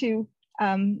we're going to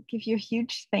give you a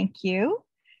huge thank you.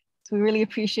 So we really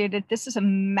appreciate it. This is a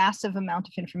massive amount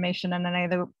of information, and I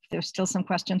know there's still some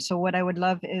questions. So what I would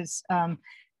love is to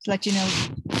let you know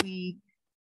we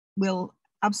will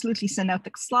absolutely send out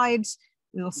the slides.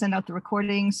 We will send out the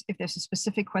recordings. If there's a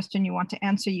specific question you want to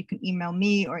answer, you can email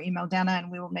me or email Dana,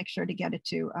 and we will make sure to get it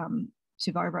to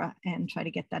Barbara and try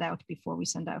to get that out before we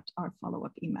send out our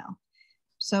follow-up email.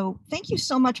 So thank you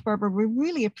so much, Barbara. We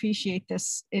really appreciate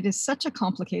this. It is such a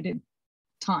complicated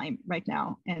time right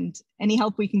now, and any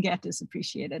help we can get is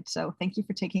appreciated. So thank you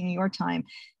for taking your time.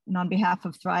 And on behalf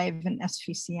of Thrive and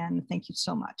SVCN, thank you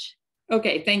so much.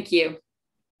 Okay, thank you.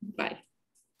 Bye.